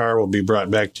valets, your car will be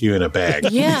brought back to you in a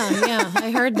bag. Yeah,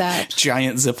 I heard that.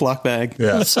 Giant Ziploc bag.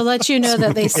 Yeah. So let you know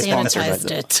that they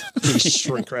sanitized it.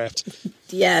 Shrink wrapped.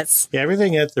 Yes. Yeah,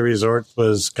 everything at the resort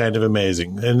was kind of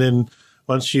amazing. And then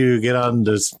once you get on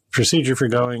this procedure for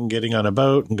getting on a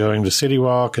boat and going to City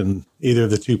Walk and either of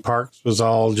the two parks was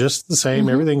all just the same.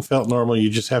 Everything felt normal. You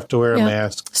just have to wear a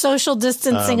mask. Social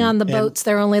distancing on the boats.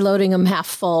 They're only loading them half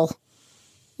full.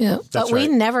 Yeah, but we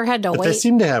never had to wait. They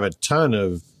seem to have a ton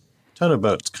of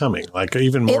boats coming, like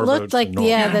even more. It looked like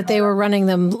that they were running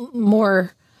them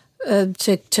more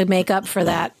to make up for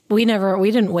that. We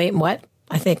didn't wait. What?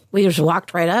 I think we just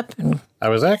walked right up. And I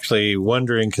was actually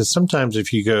wondering, because sometimes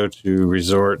if you go to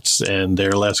resorts and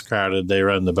they're less crowded, they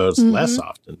run the boats less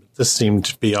often. This seemed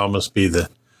to be almost the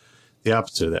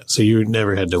opposite of that. So you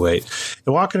never had to wait.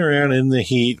 And walking around in the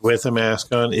heat with a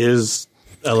mask on is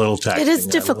a little taxing. It is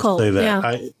difficult.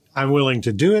 I'm willing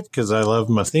to do it because I love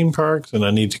my theme parks and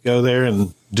I need to go there,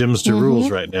 and dims to rules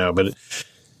right now. But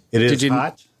it is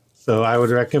hot. So I would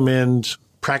recommend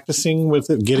practicing with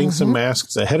it, getting some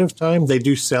masks ahead of time. They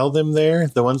do sell them there.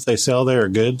 The ones they sell there are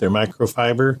good. They're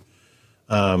microfiber.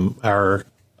 Our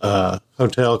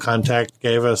hotel contact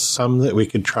gave us some that we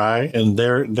could try, and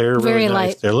they're really nice.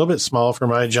 Light. They're a little bit small for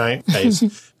my giant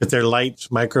face, but they're light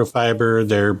microfiber.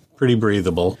 They're pretty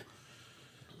breathable.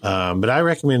 But I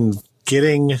recommend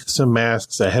getting some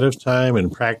masks ahead of time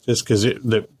and practice because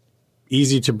the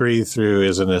easy to breathe through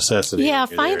is a necessity. Yeah,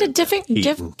 find a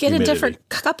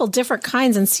couple different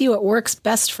kinds and see what works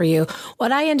best for you.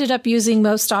 What I ended up using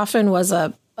most often was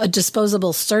a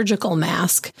disposable surgical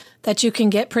mask that you can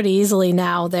get pretty easily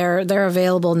now. They're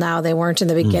available now. They weren't in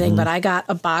the beginning, but I got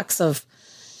a box of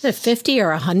 50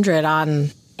 or 100 on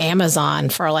Amazon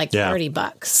for like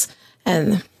 $30.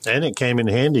 And it came in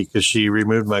handy because she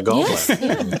removed my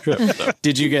gallbladder on the trip. So.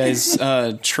 Did you guys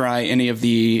try any of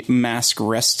the mask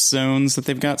rest zones that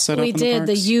they've got set up? We did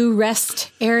the U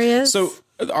rest areas. So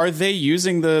are they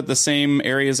using the same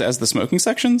areas as the smoking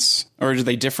sections, or are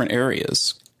they different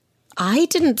areas? I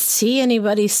didn't see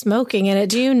anybody smoking in it.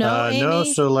 Do you know, Amy? No,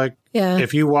 so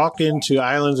if you walk into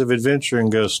Islands of Adventure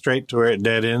and go straight to where it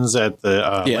dead ends at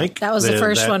the lake. That was the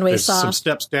first one we saw. Some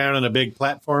steps down and a big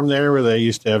platform there where they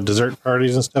used to have dessert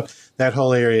parties and stuff. That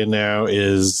whole area now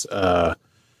is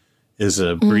is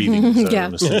a breathing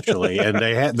zone essentially, and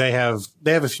they have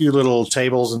a few little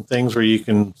tables and things where you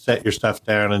can set your stuff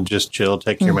down and just chill,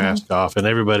 take your mask off, and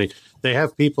they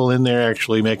have people in there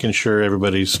actually making sure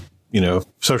everybody's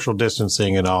social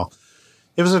distancing and all.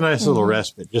 It was a nice little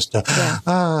respite. Just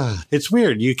it's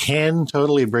weird. You can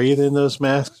totally breathe in those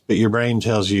masks, but your brain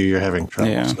tells you you're having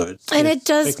trouble. Yeah. So it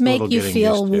does make you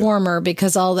feel warmer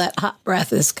because all that hot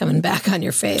breath is coming back on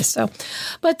your face. So,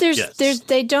 but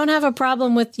they don't have a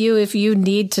problem with you if you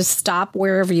need to stop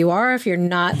wherever you are. If you're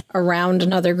not around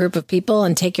another group of people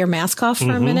and take your mask off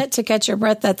for a minute to catch your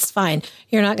breath, that's fine.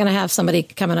 You're not going to have somebody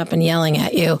coming up and yelling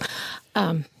at you.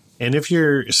 And if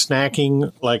you're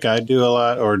snacking like I do a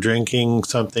lot or drinking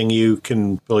something, you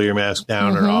can pull your mask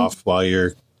down or off while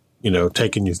you're,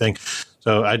 taking your thing.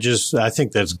 So I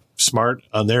think that's smart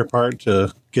on their part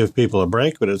to give people a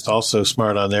break, but it's also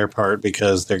smart on their part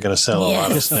because they're going to sell a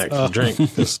lot of snacks and drink.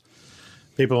 Because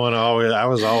people want to I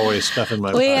was always stuffing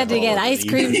my. We had to get ice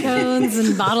cream cones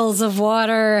and bottles of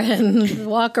water and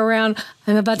walk around.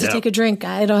 I'm about to take a drink.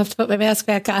 I don't have to put my mask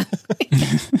back on.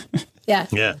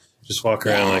 Yeah. Just walk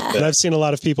around like that. And I've seen a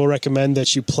lot of people recommend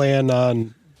that you plan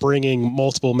on bringing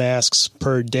multiple masks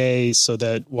per day so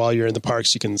that while you're in the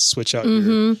parks, you can switch out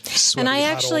your sweaty, and I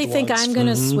actually think I'm going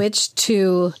to switch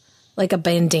to like a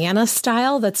bandana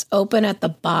style that's open at the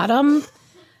bottom.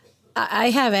 I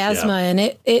have asthma and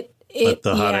it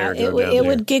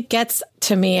gets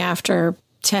to me after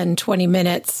 10, 20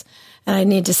 minutes and I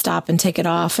need to stop and take it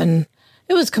off. And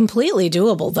it was completely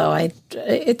doable though.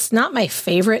 It's not my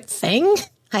favorite thing.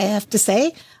 I have to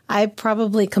say, I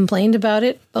probably complained about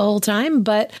it the whole time,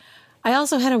 but I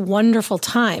also had a wonderful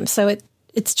time. So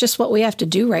it's just what we have to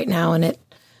do right now. And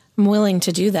I'm willing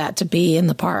to do that, to be in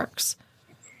the parks.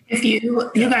 If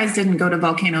you guys didn't go to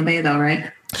Volcano Bay though,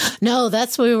 right? No,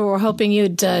 that's what we were hoping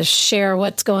you'd share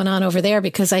what's going on over there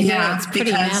because I hear it's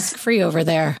pretty mask free over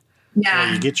there.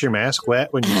 Yeah. You get your mask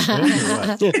wet when you swim or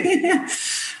what?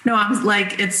 No, I was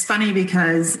like, it's funny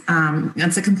because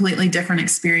it's a completely different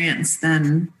experience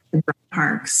than the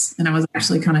parks. And I was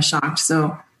actually kind of shocked.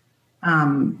 So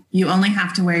you only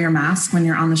have to wear your mask when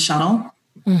you're on the shuttle.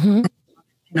 You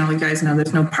guys know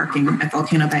there's no parking at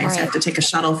Volcano Bay. So you have to take a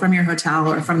shuttle from your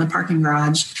hotel or from the parking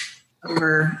garage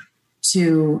over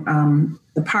to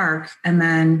the park. And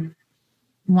then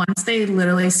once they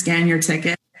literally scan your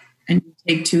ticket, and you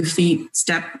take 2 feet,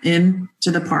 step in to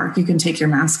the park, you can take your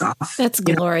mask off. That's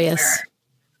glorious.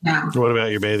 Yeah. What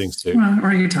about your bathing suit?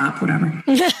 Or your top, whatever.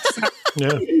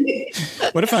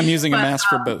 What if I'm using a mask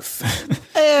for both?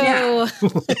 Yeah.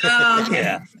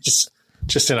 Yeah.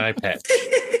 Just an iPad.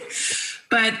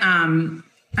 But,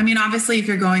 obviously, if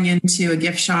you're going into a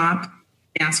gift shop,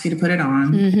 they ask you to put it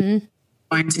on.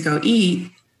 Going to go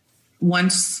eat,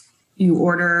 once you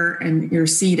order and you're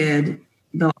seated,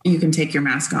 you can take your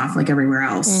mask off like everywhere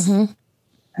else. And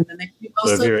then so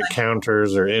if you're at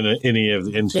counters or in any of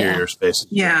the interior spaces.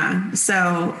 Yeah.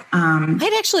 So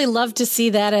I'd actually love to see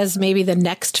that as maybe the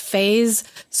next phase.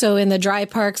 So in the dry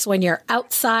parks, when you're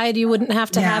outside, you wouldn't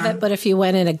have to have it. But if you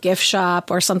went in a gift shop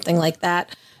or something like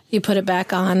that, you put it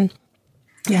back on.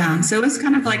 Yeah. So it was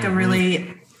kind of like a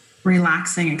really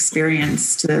relaxing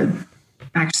experience to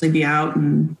actually be out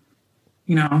and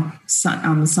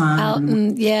on the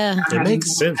sun. It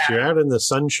makes sense. You're out in the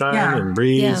sunshine and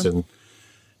breeze, and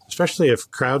especially if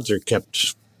crowds are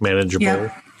kept manageable.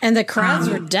 And the crowds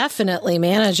were definitely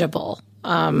manageable.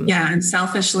 And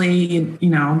selfishly,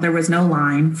 there was no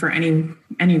line for any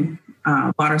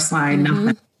water slide. Nothing.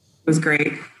 It was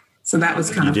great. So that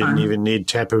was kind of fun. You didn't even need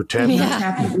Tapu Tapu.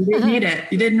 You didn't need it.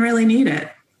 You didn't really need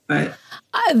it, but.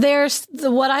 There's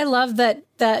what I love that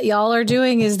y'all are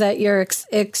doing is that your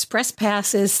Express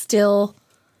Pass is still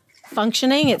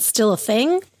functioning. It's still a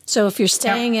thing. So if you're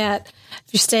staying at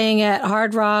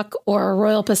Hard Rock or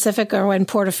Royal Pacific or when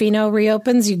Portofino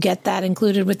reopens, you get that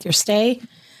included with your stay,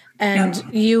 and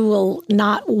you will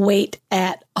not wait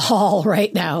at all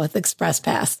right now with Express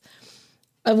Pass.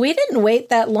 We didn't wait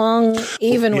that long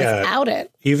even without it.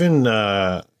 Even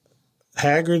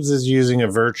Hagrid's is using a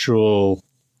virtual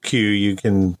queue. You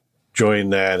can join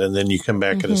that and then you come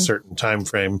back at a certain time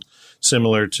frame,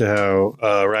 similar to how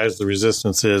Rise of the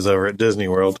Resistance is over at Disney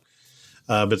World.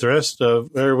 But the rest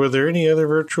were there any other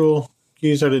virtual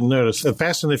queues? I didn't notice.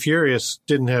 Fast and the Furious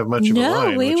didn't have much of a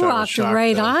line. No, we walked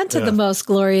right on to the most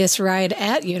glorious ride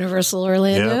at Universal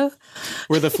Orlando.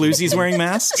 Were the floozies wearing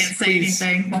masks? Can't say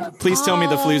anything. Please tell me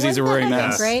the floozies are wearing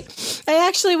masks. Great. I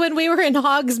actually, when we were in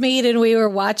Hogsmeade and we were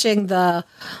watching the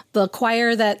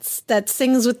choir that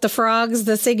sings with the frogs,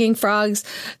 the singing frogs,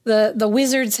 the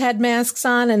wizards had masks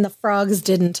on and the frogs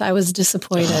didn't. I was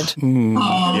disappointed.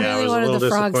 I really wanted the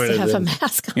frogs to have a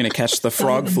mask on. You're going to catch the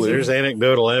frog flu. There's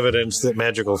anecdotal evidence that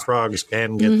magical frogs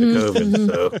can get the COVID,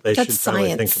 so they should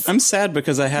probably think about it. I'm sad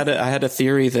because I had a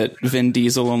theory that Vin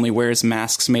Diesel only wears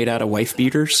masks made out of wife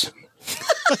beaters.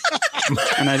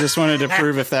 And I just wanted to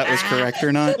prove if that was correct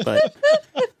or not. But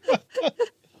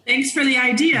thanks for the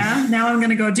idea. Now I'm going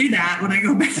to go do that when I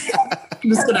go back. I'm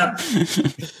just gonna.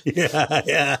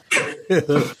 Yeah.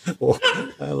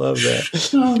 I love that.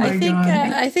 Oh my God.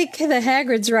 I think the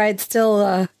Hagrid's ride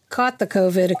still caught the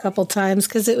COVID a couple times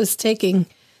because it was taking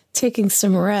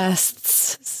some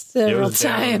rests several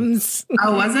times.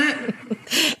 Oh, was it?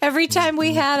 Every time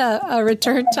we had a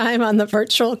return time on the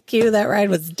virtual queue, that ride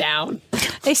was down.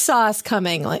 They saw us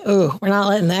coming, like, "Ooh, we're not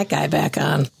letting that guy back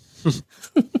on."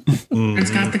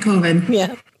 It's got the COVID.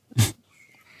 Yeah,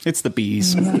 it's the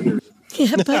bees.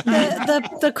 Yeah, but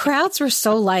the crowds were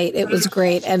so light; it was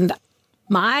great. And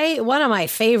one of my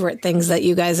favorite things that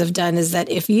you guys have done is that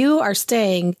if you are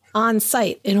staying on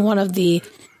site in one of the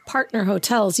partner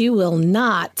hotels, you will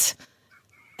not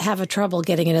have a trouble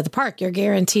getting into the park. You're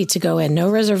guaranteed to go in.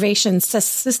 No reservation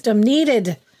system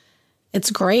needed. It's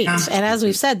great. Yeah. And as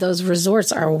we've said, those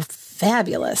resorts are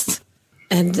fabulous.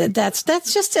 And that's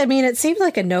just, I mean, it seemed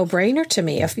like a no-brainer to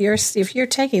me. If you're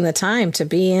taking the time to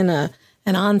be in an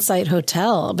on-site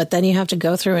hotel, but then you have to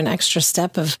go through an extra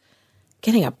step of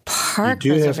getting a park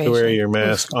reservation. You do have to wear your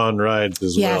mask on rides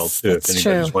as well, too, if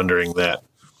anybody's wondering that.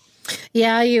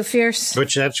 Yeah, you fierce.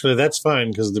 Which actually, that's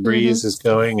fine because the breeze is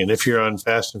going, and if you're on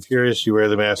Fast and Furious, you wear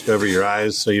the mask over your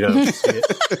eyes so you don't have to see it.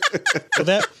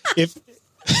 Well,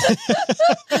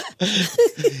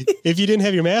 if you didn't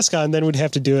have your mask on, then we'd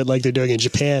have to do it like they're doing in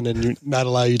Japan and not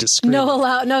allow you to scream.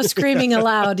 No screaming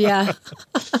allowed. Yeah,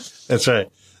 that's right.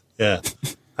 Yeah,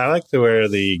 I like to wear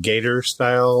the gator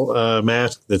style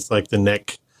mask. That's like the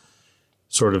neck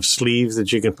sort of sleeves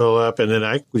that you can pull up, and then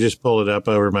I would just pull it up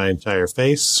over my entire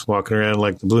face, walking around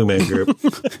like the Blue Man Group.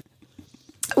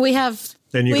 We have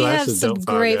some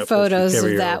great photos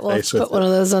of that. We'll put one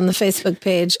of those on the Facebook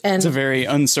page. And it's a very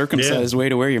uncircumcised way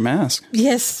to wear your mask.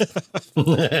 Yes. He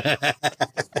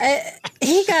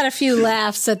got a few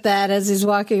laughs at that as he's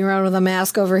walking around with a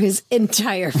mask over his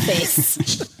entire face.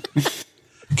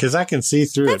 Because I can see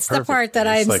through That's it perfectly. That's the part that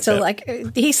I'm still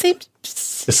like, he seemed...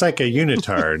 It's like a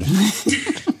unitard.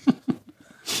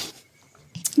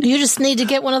 You just need to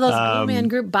get one of those Blue Man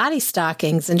Group body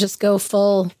stockings and just go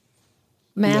full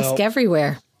mask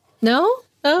everywhere. No?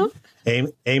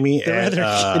 Amy, at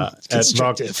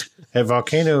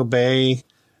Volcano Bay,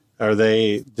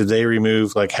 did they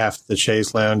remove like half the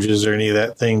chaise lounges or any of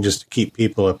that thing just to keep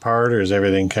people apart, or is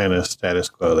everything kind of status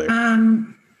quo there?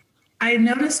 I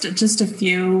noticed just a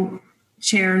few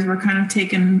chairs were kind of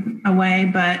taken away,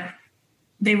 but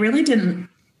they really didn't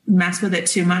mess with it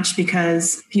too much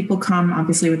because people come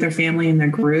obviously with their family and their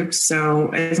groups. So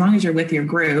as long as you're with your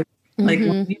group, like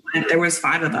when we went, there was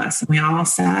 5 of us and we all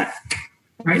sat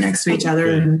right next to each other.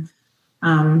 And,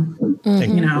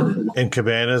 you know, and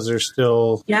cabanas are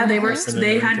still. Yeah, they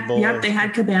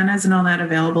had cabanas and all that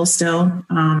available still.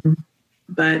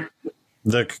 But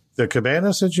the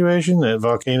cabana situation at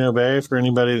Volcano Bay, for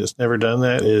anybody that's never done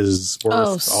that, is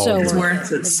worth it's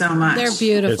worth it so much. They're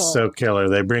beautiful. It's so killer.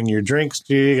 They bring your drinks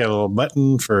to you. You got a little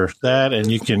button for that,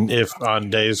 and you can, if on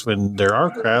days when there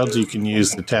are crowds, you can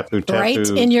use the tapu right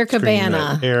in your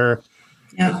cabana.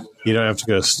 Yep. You don't have to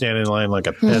go stand in line like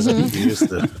a peasant. You use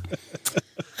the.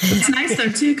 It's nice though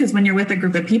too, because when you're with a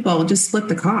group of people, just split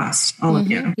the cost, all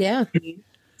of you. Yeah.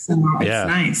 So it's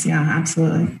nice. Yeah,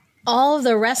 absolutely. All of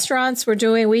the restaurants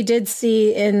we did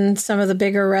see in some of the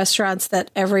bigger restaurants that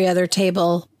every other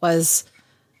table was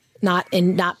not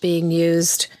being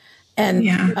used. And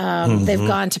they've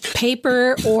gone to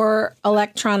paper or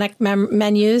electronic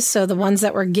menus. So the ones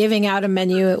that were giving out a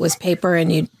menu, it was paper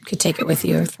and you could take it with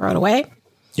you or throw it away.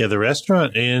 Yeah, the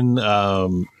restaurant in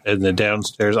the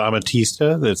downstairs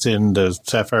Amatista that's in the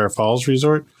Sapphire Falls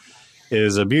Resort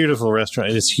is a beautiful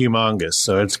restaurant. It's humongous,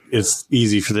 so it's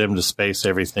easy for them to space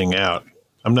everything out.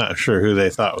 I'm not sure who they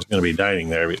thought was going to be dining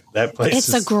there, but that place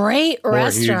it's a great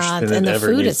restaurant, and the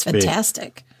food is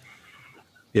fantastic.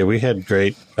 Yeah, we had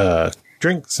great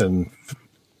drinks and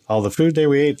all the food there.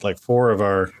 We ate like 4 of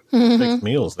our 6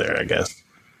 meals there, I guess.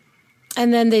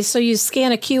 And then you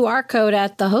scan a QR code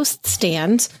at the host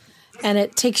stand, and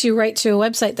it takes you right to a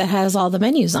website that has all the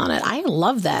menus on it. I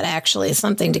love that, actually. It's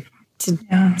something to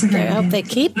I hope they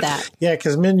keep that. Yeah,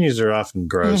 because menus are often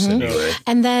gross anyway.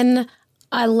 And then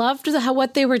I loved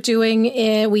what they were doing.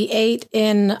 We ate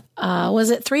in, was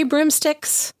it 3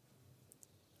 Broomsticks?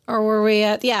 Or were we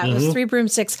at, it was 3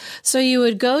 Broomsticks. So you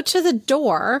would go to the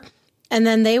door and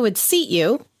then they would seat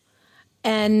you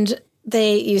and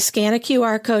you scan a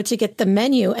QR code to get the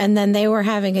menu. And then they were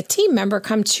having a team member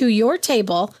come to your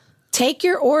table, take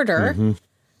your order,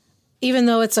 even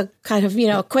though it's a kind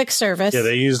of, quick service. Yeah,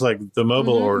 they use like the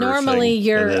mobile order. Normally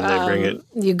thing, and then they bring it.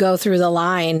 You go through the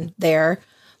line there,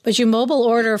 but you mobile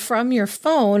order from your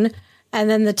phone and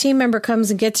then the team member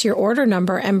comes and gets your order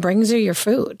number and brings you your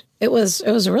food. It was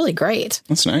really great.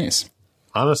 That's nice.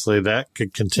 Honestly, that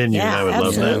could continue. Yeah, I would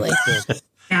absolutely. love that.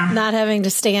 Not having to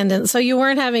stand in. So you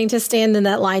weren't having to stand in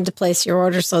that line to place your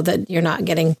order so that you're not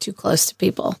getting too close to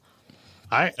people.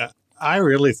 I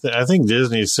really I think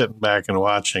Disney's sitting back and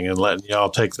watching and letting y'all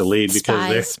take the lead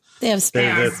because they have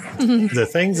spies. The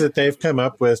things that they've come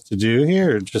up with to do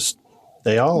here are just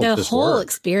the whole work.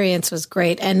 Experience was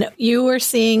great, and you were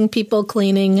seeing people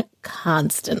cleaning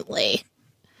constantly,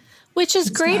 which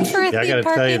is great for a theme park. I got to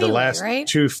tell you, the last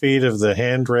 2 feet of the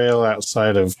handrail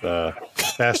outside of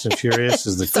Fast and Furious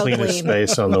is the cleanest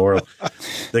space on the world.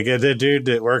 The dude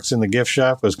that works in the gift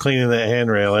shop was cleaning that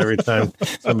handrail every time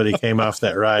somebody came off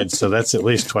that ride. So that's at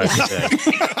least twice a day.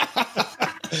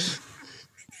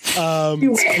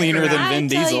 It's cleaner than Vin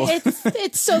Diesel.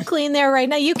 It's so clean there right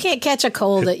now. You can't catch a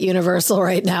cold at Universal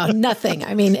right now. Nothing.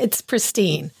 I mean, it's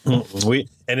pristine.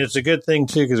 And it's a good thing,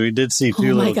 too, because we did see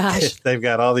 2 little kids. They've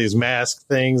got all these mask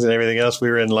things and everything else. We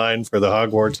were in line for the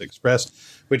Hogwarts Express,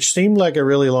 which seemed like a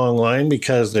really long line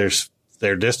because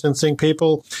they're distancing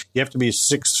people. You have to be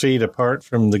 6 feet apart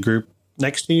from the group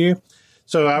next to you.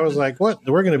 So I was like, what?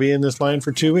 We're going to be in this line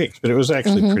for 2 weeks. But it was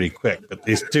actually pretty quick. But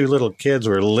these 2 little kids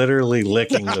were literally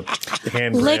licking the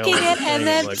handrail. Licking it. And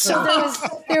then,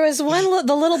 there was one,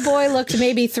 the little boy looked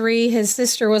maybe 3. His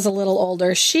sister was a little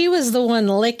older. She was the one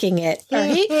licking it. Or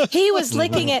he was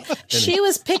licking it. She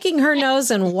was picking her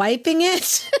nose and wiping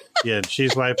it. Yeah,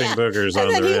 she's wiping boogers on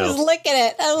the rails. And then he was licking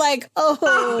it. I'm like,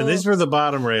 oh. And these were the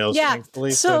bottom rails,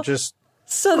 thankfully. So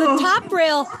the top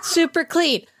rail, super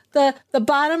clean. The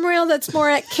bottom rail that's more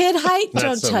at kid height,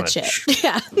 don't touch it.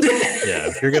 Yeah.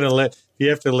 If you're gonna you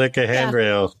have to lick a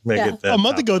handrail, make it that. A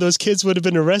month ago, those kids would have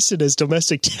been arrested as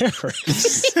domestic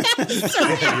terrorists.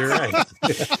 You're right.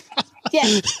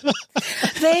 Yeah.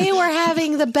 They were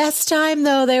having the best time,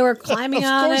 though. They were climbing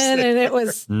on it, and it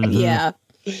was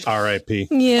R.I.P.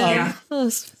 Yeah.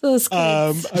 Those kids.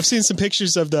 I've seen some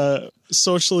pictures of the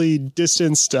socially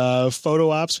distanced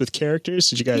photo ops with characters.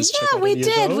 Did you guys check out any of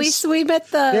those? We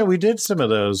met we did some of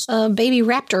those. Baby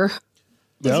Raptor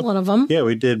was one of them. Yeah,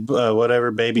 we did whatever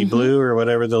Baby Blue or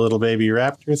whatever the little Baby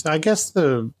Raptor. I guess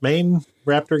the main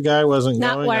Raptor guy wasn't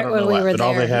going. I don't know why, but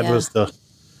all they had was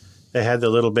they had the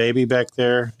little baby back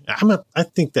there. I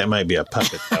think that might be a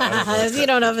puppet. You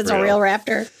don't know if it's a real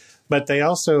raptor. But they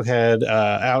also had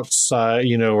outside,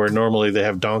 where normally they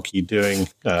have Donkey doing,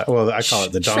 I call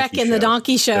it the Donkey Shrek and the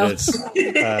Donkey Show.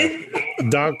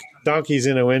 Donkey's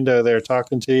in a window there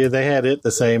talking to you. They had it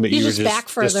the same, but you were just back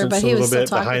further, but he was still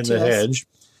talking behind to the us. hedge.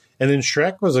 And then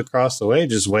Shrek was across the way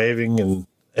just waving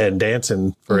and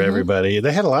dancing for everybody.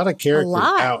 They had a lot of characters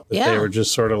out, but they were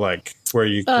just sort of like where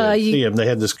you could see them. They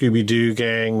had the Scooby-Doo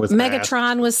gang with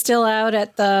Megatron was still out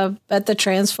at the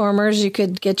Transformers. You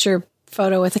could get your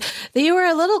photo with it. You were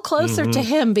a little closer to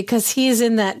him because he's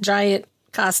in that giant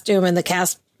costume and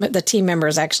the team member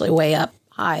is actually way up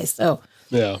high. So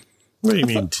yeah. What do you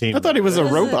mean team? I thought he was a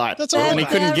robot. And he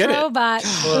couldn't get it.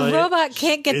 The robot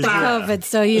can't get the COVID,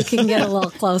 so you can get a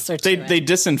little closer to it. They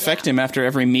disinfect him after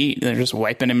every meet. They're just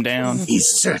wiping him down. He's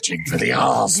searching for the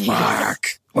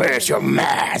Allspark. Where's your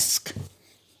mask?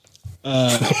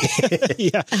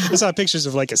 I saw pictures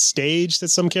of like a stage that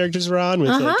some characters were on with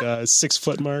like a 6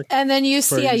 foot mark. And then you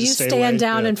stand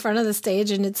down in front of the stage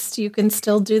and you can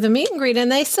still do the meet and greet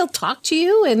and they still talk to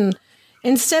you. And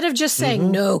instead of just saying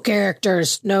no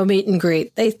characters, no meet and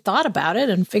greet, they thought about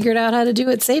it and figured out how to do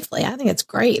it safely. I think it's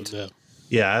great.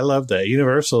 Yeah, I love that.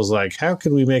 Universal's like, how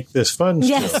can we make this fun?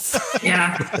 Yes.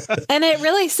 And it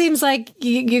really seems like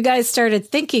you guys started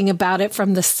thinking about it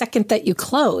from the second that you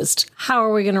closed. How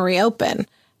are we going to reopen?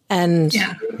 And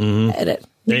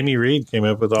Amy Reed came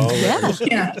up with all of that.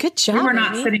 Yeah. Good job. We were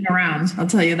not sitting around. I'll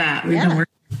tell you that. We've been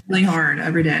working really hard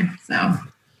every day. So,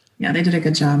 yeah, they did a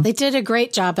good job. They did a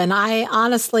great job. And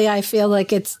I feel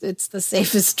like it's the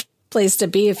safest place to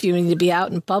be if you need to be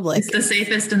out in public. It's the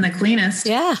safest and the cleanest.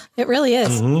 Yeah, it really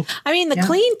is. I mean, the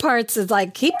clean parts is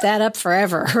like, keep that up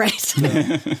forever, right?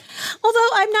 Although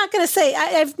I'm not going to say,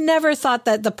 I've never thought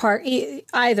that the park,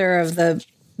 either of the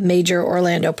major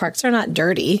Orlando parks are not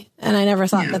dirty, and I never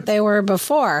thought that they were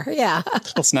before. Yeah.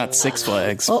 It's not Six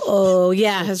Flags. Oh,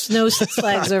 yeah. There's no Six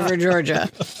Flags over Georgia.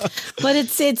 But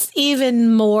it's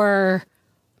even more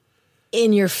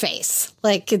in your face.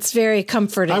 Like, it's very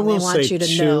comforting. I will they want say, you to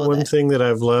too, know one thing that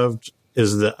I've loved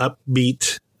is the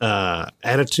upbeat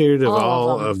attitude of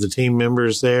all of the team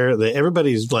members there.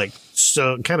 Everybody's like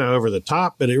so kind of over the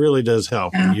top, but it really does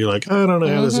help. Yeah. You're like, I don't know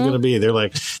how this is going to be. They're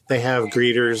like, they have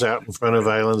greeters out in front of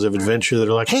Islands of Adventure that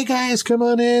are like, hey guys, come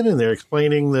on in, and they're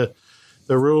explaining the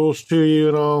rules to you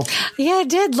and all. Yeah, I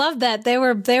did love that. They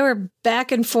were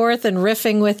back and forth and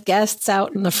riffing with guests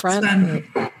out in the front.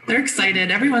 They're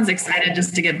excited. Everyone's excited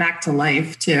just to get back to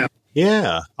life too.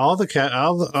 Yeah, all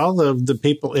the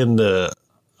people in the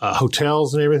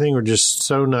hotels and everything were just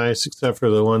so nice, except for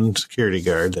the one security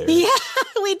guard there. Yeah,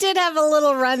 we did have a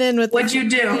little run-in with What'd the you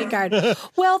security do? guard.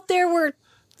 Well, there were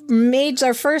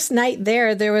our first night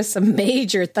there was some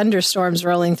major thunderstorms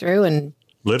rolling through and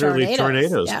literally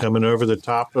tornadoes coming over the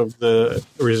top of the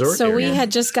resort. So area. we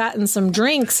had just gotten some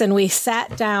drinks and we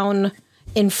sat down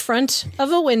in front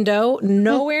of a window,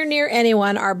 nowhere near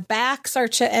anyone. Our backs are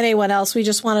to anyone else. We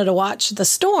just wanted to watch the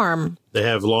storm. They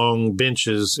have long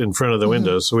benches in front of the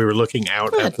windows, so we were looking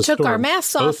out at the storm. Took our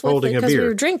masks off with it because we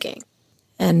were drinking.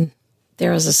 And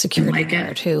there was a security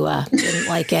guard who didn't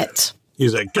like it.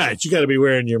 He's like, guys, you got to be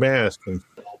wearing your mask. And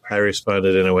I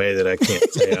responded in a way that I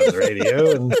can't say on the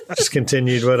radio and just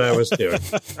continued what I was doing.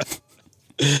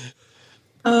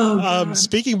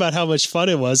 Speaking about how much fun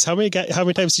it was, how many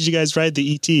times did you guys ride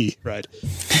the ET ride?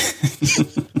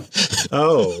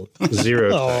 0 times.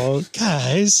 Oh,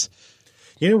 guys.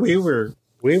 We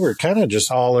were kind of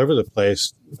just all over the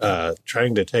place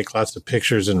trying to take lots of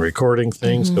pictures and recording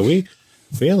things. So we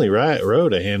only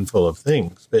rode a handful of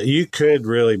things, but you could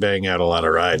really bang out a lot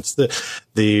of rides.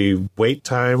 The wait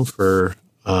time for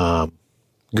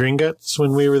Gringotts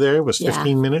when we were there was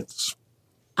 15 minutes.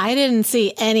 I didn't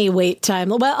see any wait time.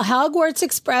 Well, Hogwarts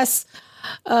Express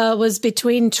was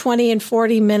between 20 and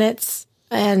 40 minutes,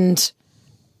 and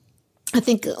I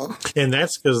think, and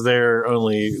that's because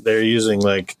they're using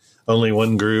like only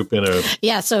one group in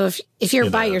a So if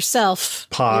you're by yourself,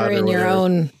 you're in your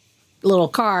own little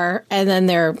car, and then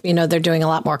they're doing a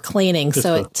lot more cleaning.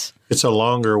 It's a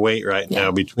longer wait right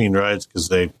now between rides because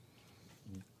they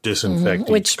disinfect,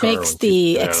 which makes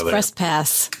the Express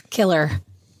Pass killer.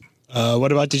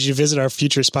 What about, did you visit our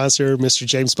future sponsor, Mr.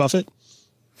 James Buffett?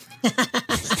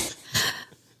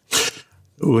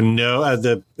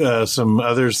 No, some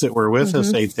others that were with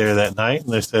us ate there that night,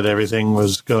 and they said everything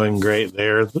was going great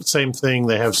there. The same thing.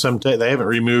 They have they haven't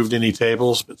removed any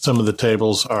tables, but some of the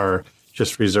tables are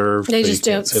just reserved. They just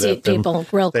don't seat people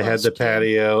real close. They had the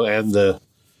patio and the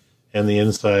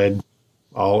inside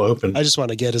all open. I just want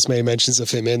to get as many mentions of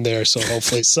him in there, so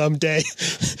hopefully someday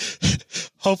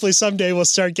we'll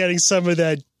start getting some of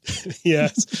that.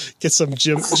 Get some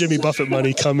Jimmy Buffett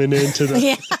money coming into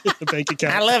the bank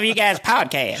account. I love you guys'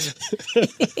 podcast.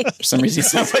 For some reason, it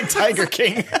sounds like Tiger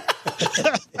King.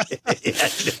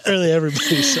 Really,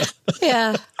 everybody. So.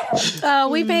 Yeah,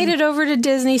 we made it over to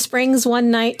Disney Springs one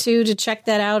night too to check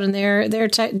that out, and they're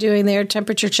doing their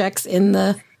temperature checks in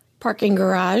the parking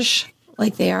garage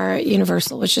like they are at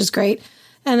Universal, which is great.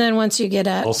 And then once you get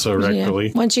also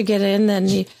rectally, once you get in,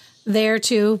 then there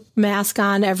too, mask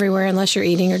on everywhere unless you're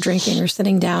eating or drinking or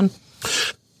sitting down.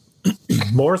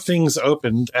 More things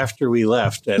opened after we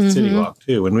left at City Walk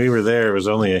too. When we were there, it was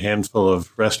only a handful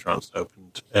of restaurants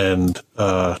opened, and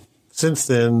since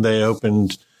then they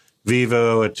opened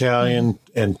Vivo, Italian,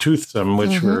 and Toothsome,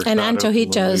 which were and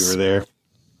Antojitos. We were there.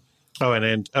 I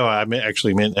meant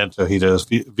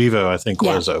Antojitos. Vivo, I think,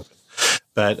 was open,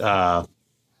 but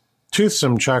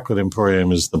Toothsome Chocolate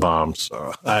Emporium is the bomb.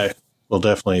 So we'll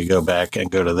definitely go back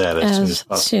and go to that as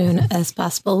soon as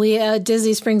possible. We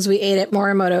Disney Springs, we ate at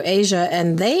Morimoto Asia,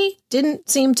 and they didn't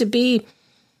seem to be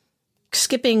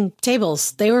skipping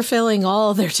tables. They were filling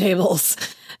all of their tables.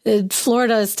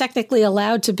 Florida is technically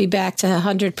allowed to be back to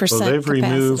 100%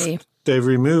 capacity. They've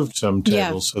removed some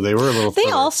tables, so they were a little.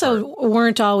 They also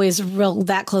weren't always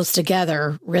that close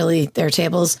together. Really, their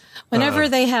tables. Whenever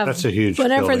they have, that's a huge.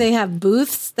 Whenever building. they have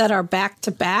booths that are back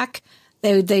to back,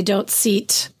 they don't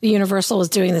seat. Universal was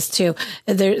doing this too.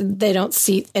 They don't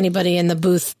seat anybody in the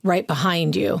booth right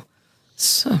behind you.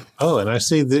 So. Oh, and I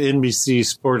see the NBC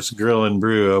Sports Grill and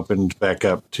Brew opened back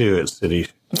up too at City.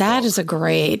 That is a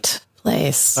great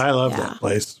place. I love that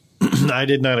place. I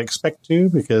did not expect to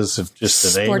because of just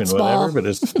the name Sports and whatever, ball. but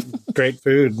it's great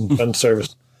food and fun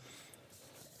service.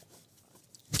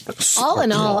 All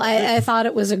in all, I thought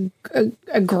it was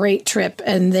a great trip,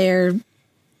 and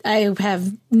I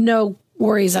have no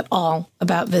worries at all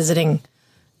about visiting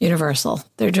Universal.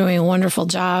 They're doing a wonderful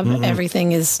job. Mm-hmm.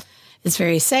 Everything is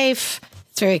very safe.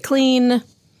 It's very clean.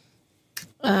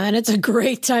 And it's a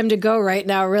great time to go right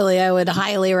now. Really, I would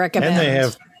highly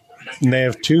recommend. And they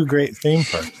have 2 great theme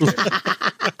parks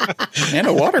and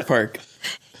a water park.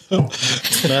 I'm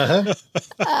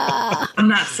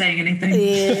not saying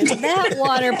anything. That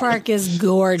water park is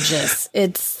gorgeous.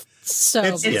 It's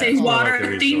a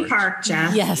water theme park,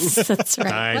 Jeff. Yes, that's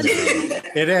right. I know.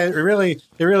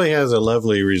 It really has a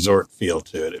lovely resort feel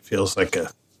to it. It feels like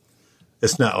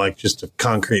it's not like just a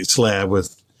concrete slab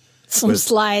with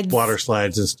slides, water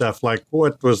slides and stuff. Like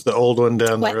what was the old one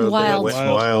down the road? Wet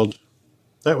and Wild.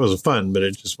 That was fun, but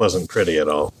it just wasn't pretty at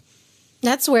all.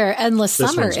 That's where Endless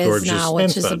Summer is now,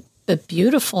 which is a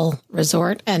beautiful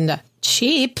resort and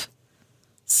cheap.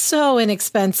 So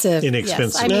inexpensive.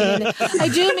 Yes, I mean, I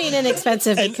do mean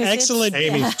inexpensive because excellent.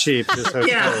 Amy's cheap. This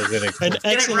hotel is inexpensive.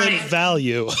 An excellent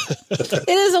value. It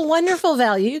is a wonderful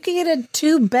value. You can get a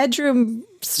 2-bedroom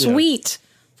suite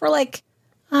for like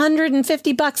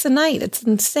 $150 a night. It's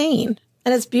insane.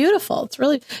 And it's beautiful. It's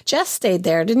really... Jess stayed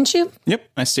there, didn't you? Yep.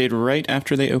 I stayed right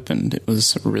after they opened. It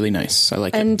was really nice. I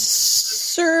like it. And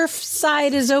surf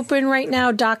side is open right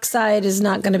now. Dock side is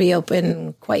not going to be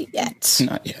open quite yet.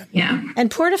 Not yet. Yeah.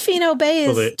 And Portofino Bay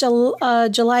is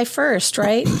July 1st,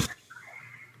 right?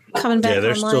 Coming back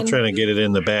they're online. Still trying to get it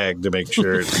in the bag to make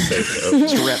sure it's safe.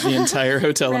 To wrap the entire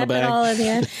hotel in a bag. All in the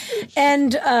end.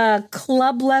 And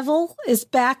Club Level is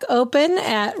back open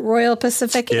at Royal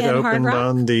Pacific and Hard Rock. It opened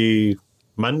on the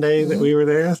Monday that we were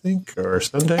there, I think, or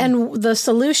Sunday. And the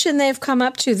solution they've come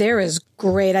up to there is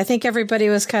great. I think everybody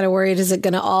was kind of worried, is it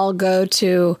going to all go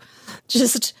to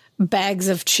just bags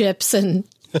of chips and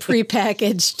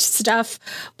prepackaged stuff?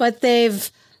 But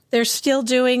they're still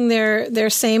doing their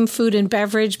same food and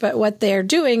beverage, but what they're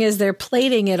doing is they're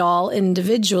plating it all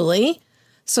individually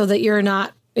so that you're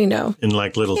not, in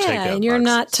like little takeout and you're boxes.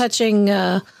 Not touching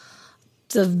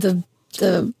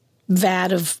the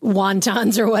vat of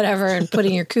wontons or whatever and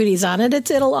putting your cooties on it.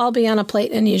 It'll all be on a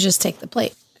plate and you just take the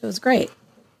plate. It was great.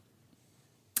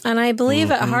 And I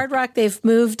believe at Hard Rock, they've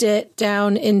moved it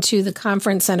down into the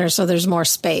conference center so there's more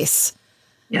space.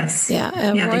 Yes.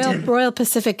 Yeah. Royal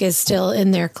Pacific is still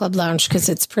in their club lounge because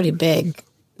it's pretty big.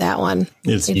 That one.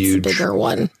 It's huge. A bigger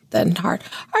one than Hard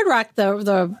Rock.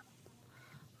 The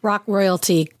Rock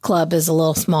Royalty Club is a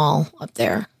little small up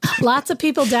there. Lots of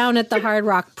people down at the Hard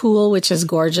Rock pool, which is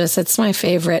gorgeous. It's my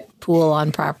favorite pool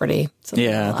on property. So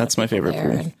that's my favorite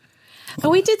pool.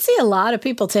 And we did see a lot of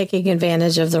people taking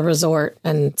advantage of the resort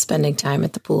and spending time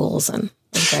at the pools, and it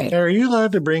was great. Are you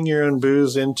allowed to bring your own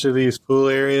booze into these pool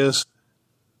areas?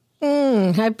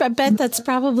 I bet that's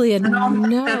probably a no.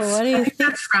 What do you think?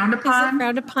 That's frowned upon. Is it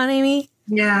frowned upon, Amy?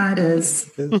 Yeah, it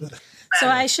is. So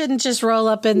I shouldn't just roll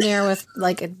up in there with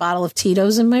like a bottle of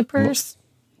Tito's in my purse?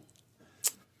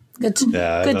 Good to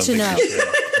know. Good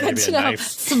to know.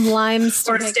 Some limes.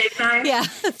 Or a steak knife. Yeah,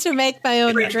 to make my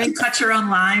own drink. Cut your own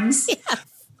limes. Yeah.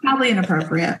 Probably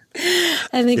inappropriate.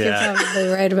 I think you're probably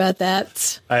right about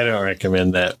that. I don't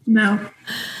recommend that. No.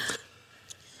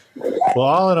 Well,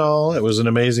 all in all, it was an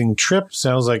amazing trip.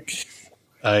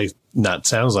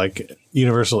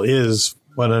 Universal is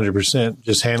 100%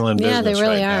 just handling business they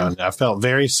really right are. now. I felt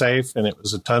very safe, and it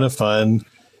was a ton of fun.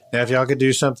 Now, if y'all could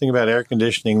do something about air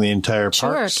conditioning the entire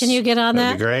park, can you get on that?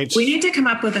 That'd be great. We need to come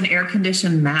up with an air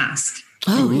conditioned mask.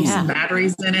 Some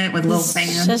batteries in it with little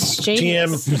fans. Just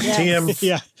TM.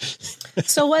 Yeah.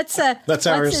 So what's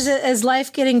ours. Is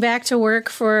life getting back to work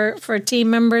for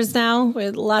team members now?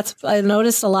 With I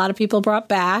noticed a lot of people brought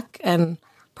back, and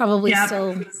probably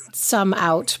still some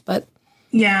out, but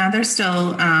there's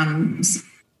still.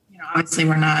 Obviously,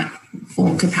 we're not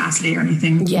full capacity or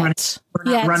anything yet. We're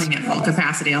not running at full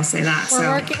capacity. I'll say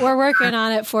that. We're working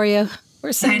on it for you.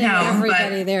 We're sending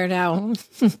everybody there now.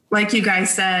 Like you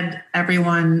guys said,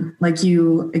 everyone, like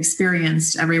you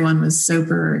experienced, everyone was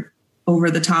super over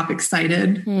the top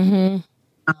excited. Mm-hmm.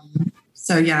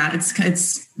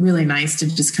 It's really nice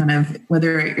to just kind of,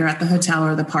 whether you're at the hotel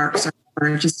or the parks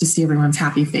or just to see everyone's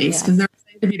happy face, because they're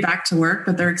excited to be back to work,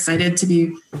 but they're excited to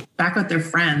be back with their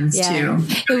friends too.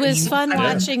 It was fun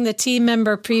watching the team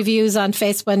member previews on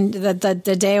Facebook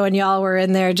the day when y'all were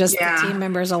in there, just the team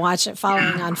members will watch it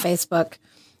following on Facebook.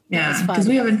 Yeah, because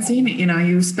we haven't seen it.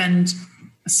 You spend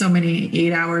so many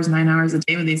 8 hours, 9 hours a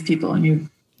day with these people, and you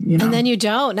know. And then you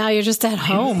don't. Now you're just at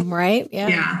home, right?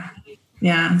 Yeah.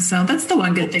 Yeah. So that's the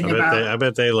one good thing I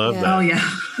bet they love that. Oh,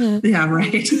 yeah. Yeah,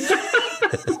 right.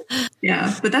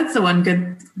 Yeah. But that's the one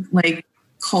good,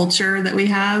 culture that we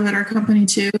have at our company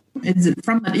too. Is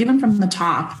even from the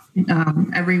top.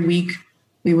 Every week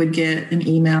we would get an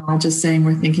email just saying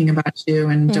we're thinking about you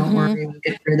and don't worry, we'll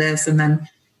get through this. And then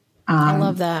I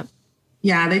love that.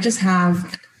 Yeah, they just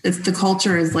have, the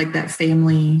culture is like that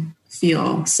family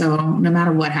feel. So no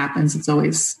matter what happens, it's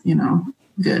always,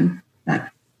 good,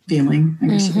 that feeling, I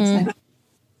guess you could say.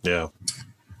 Yeah.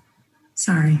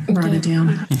 Sorry, brought it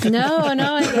down. No,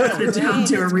 brought it down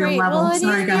to a real level. Well,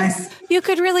 sorry, guys. You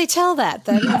could really tell that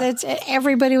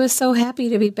everybody was so happy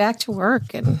to be back to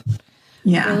work, and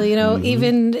really,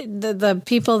 even the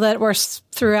people that were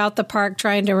throughout the park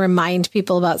trying to remind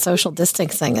people about social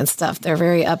distancing and stuff. They're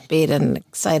very upbeat and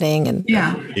exciting, and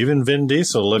even Vin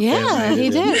Diesel looked. Yeah,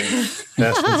 he did.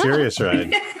 Fast and Furious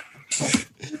ride.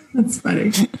 That's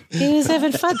funny. He was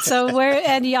having fun. So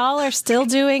y'all are still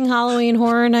doing Halloween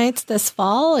Horror Nights this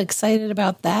fall. Excited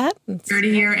about that.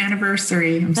 30-year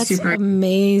anniversry. I'm That's super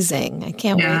amazing. I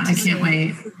can't wait. I can't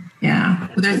wait. Yeah.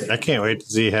 I can't wait to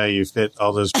see how you fit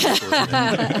all those people.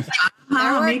 They're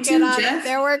working on it.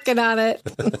 They're working on it.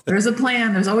 There's a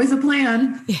plan. There's always a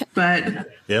plan. Yeah. But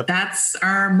that's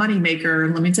our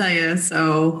moneymaker, let me tell you.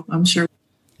 So I'm sure.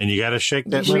 And you got to shake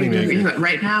that moneymaker.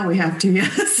 Right now we have to,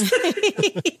 yes.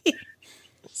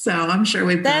 So I'm sure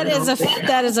we've that is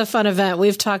a fun event.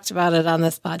 We've talked about it on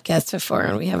this podcast before,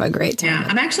 and we have a great time. Yeah,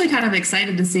 I'm actually kind of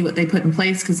excited to see what they put in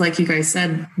place because, like you guys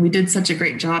said, we did such a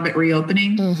great job at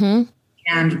reopening,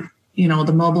 and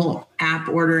the mobile app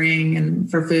ordering and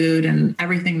for food and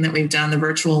everything that we've done, the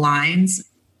virtual lines.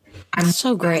 I'm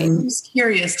so great. I'm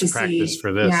curious to see.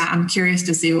 For this. Yeah, I'm curious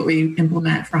to see what we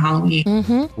implement for Halloween.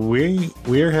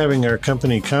 We're having our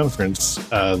company conference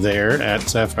there at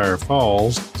Sapphire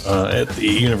Falls at the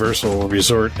Universal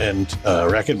Resort and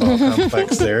Racquetball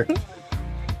Complex there,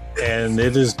 and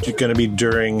it is going to be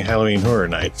during Halloween Horror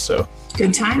Nights. So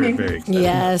good timing.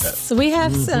 Yes, we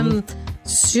have some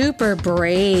super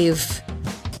brave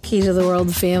Key to the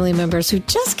World family members who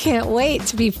just can't wait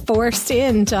to be forced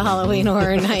into Halloween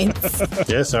Horror Nights.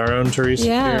 Yes, our own Teresa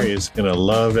Perry is going to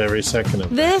love every second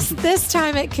of this. This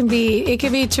time it can be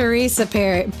Teresa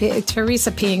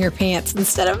peeing her pants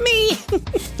instead of me.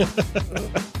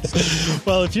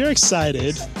 Well, if you're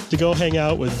excited to go hang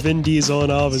out with Vin Diesel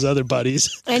and all of his other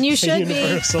buddies, and you should be,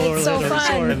 it's so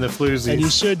fun, and the floozies, and you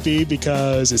should be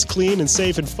because it's clean and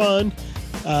safe and fun.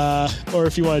 Or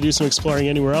if you want to do some exploring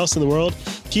anywhere else in the world,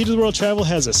 Key to the World Travel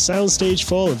has a soundstage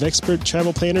full of expert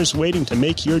travel planners waiting to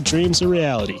make your dreams a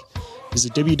reality.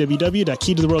 Visit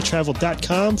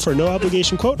www.keytotheworldtravel.com for a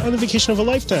no-obligation quote on the vacation of a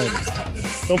lifetime.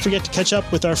 Don't forget to catch up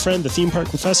with our friend, the Theme Park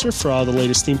Professor, for all the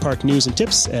latest theme park news and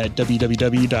tips at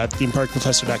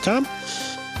www.themeparkprofessor.com.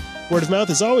 Word of mouth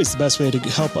is always the best way to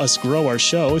help us grow our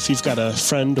show. If you've got a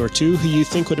friend or two who you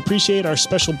think would appreciate our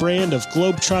special brand of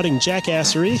globe-trotting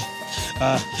jackassery,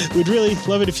 we'd really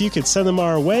love it if you could send them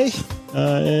our way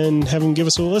and have them give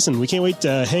us a listen. We can't wait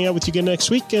to hang out with you again next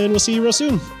week, and we'll see you real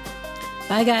soon.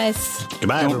 Bye, guys.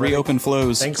 Goodbye. Don't reopen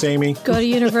flows. Thanks, Amy. Go to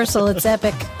Universal. It's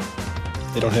epic.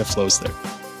 They don't have flows there.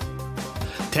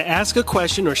 To ask a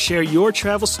question or share your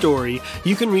travel story,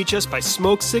 you can reach us by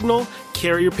smoke signal,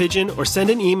 carrier pigeon, or send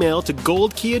an email to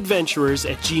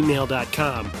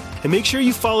goldkeyadventurers@gmail.com. And make sure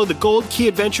you follow the Gold Key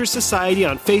Adventure Society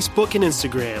on Facebook and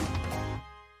Instagram.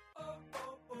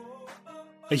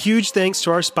 A huge thanks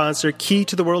to our sponsor, Key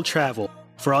to the World Travel.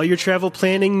 For all your travel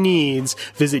planning needs,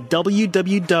 visit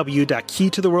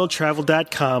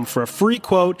www.keytotheworldtravel.com for a free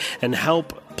quote and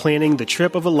help planning the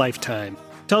trip of a lifetime.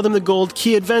 Tell them the Gold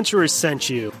Key Adventurers sent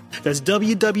you. That's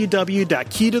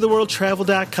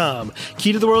www.keytotheworldtravel.com.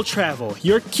 Key to the World Travel,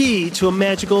 your key to a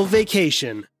magical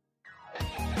vacation.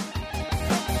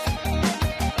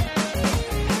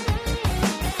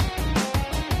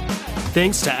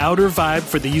 Thanks to Outer Vibe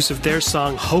for the use of their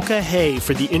song Hoka Hey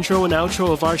for the intro and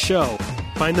outro of our show.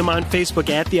 Find them on Facebook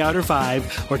at The Outer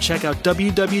Vibe or check out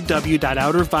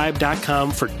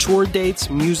www.outervibe.com for tour dates,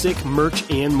 music, merch,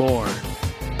 and more.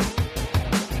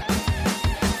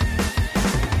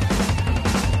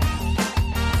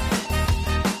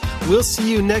 We'll see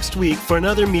you next week for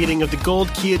another meeting of the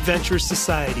Gold Key Adventure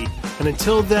Society. And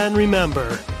until then,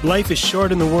 remember, life is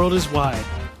short and the world is wide.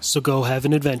 So go have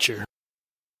an adventure.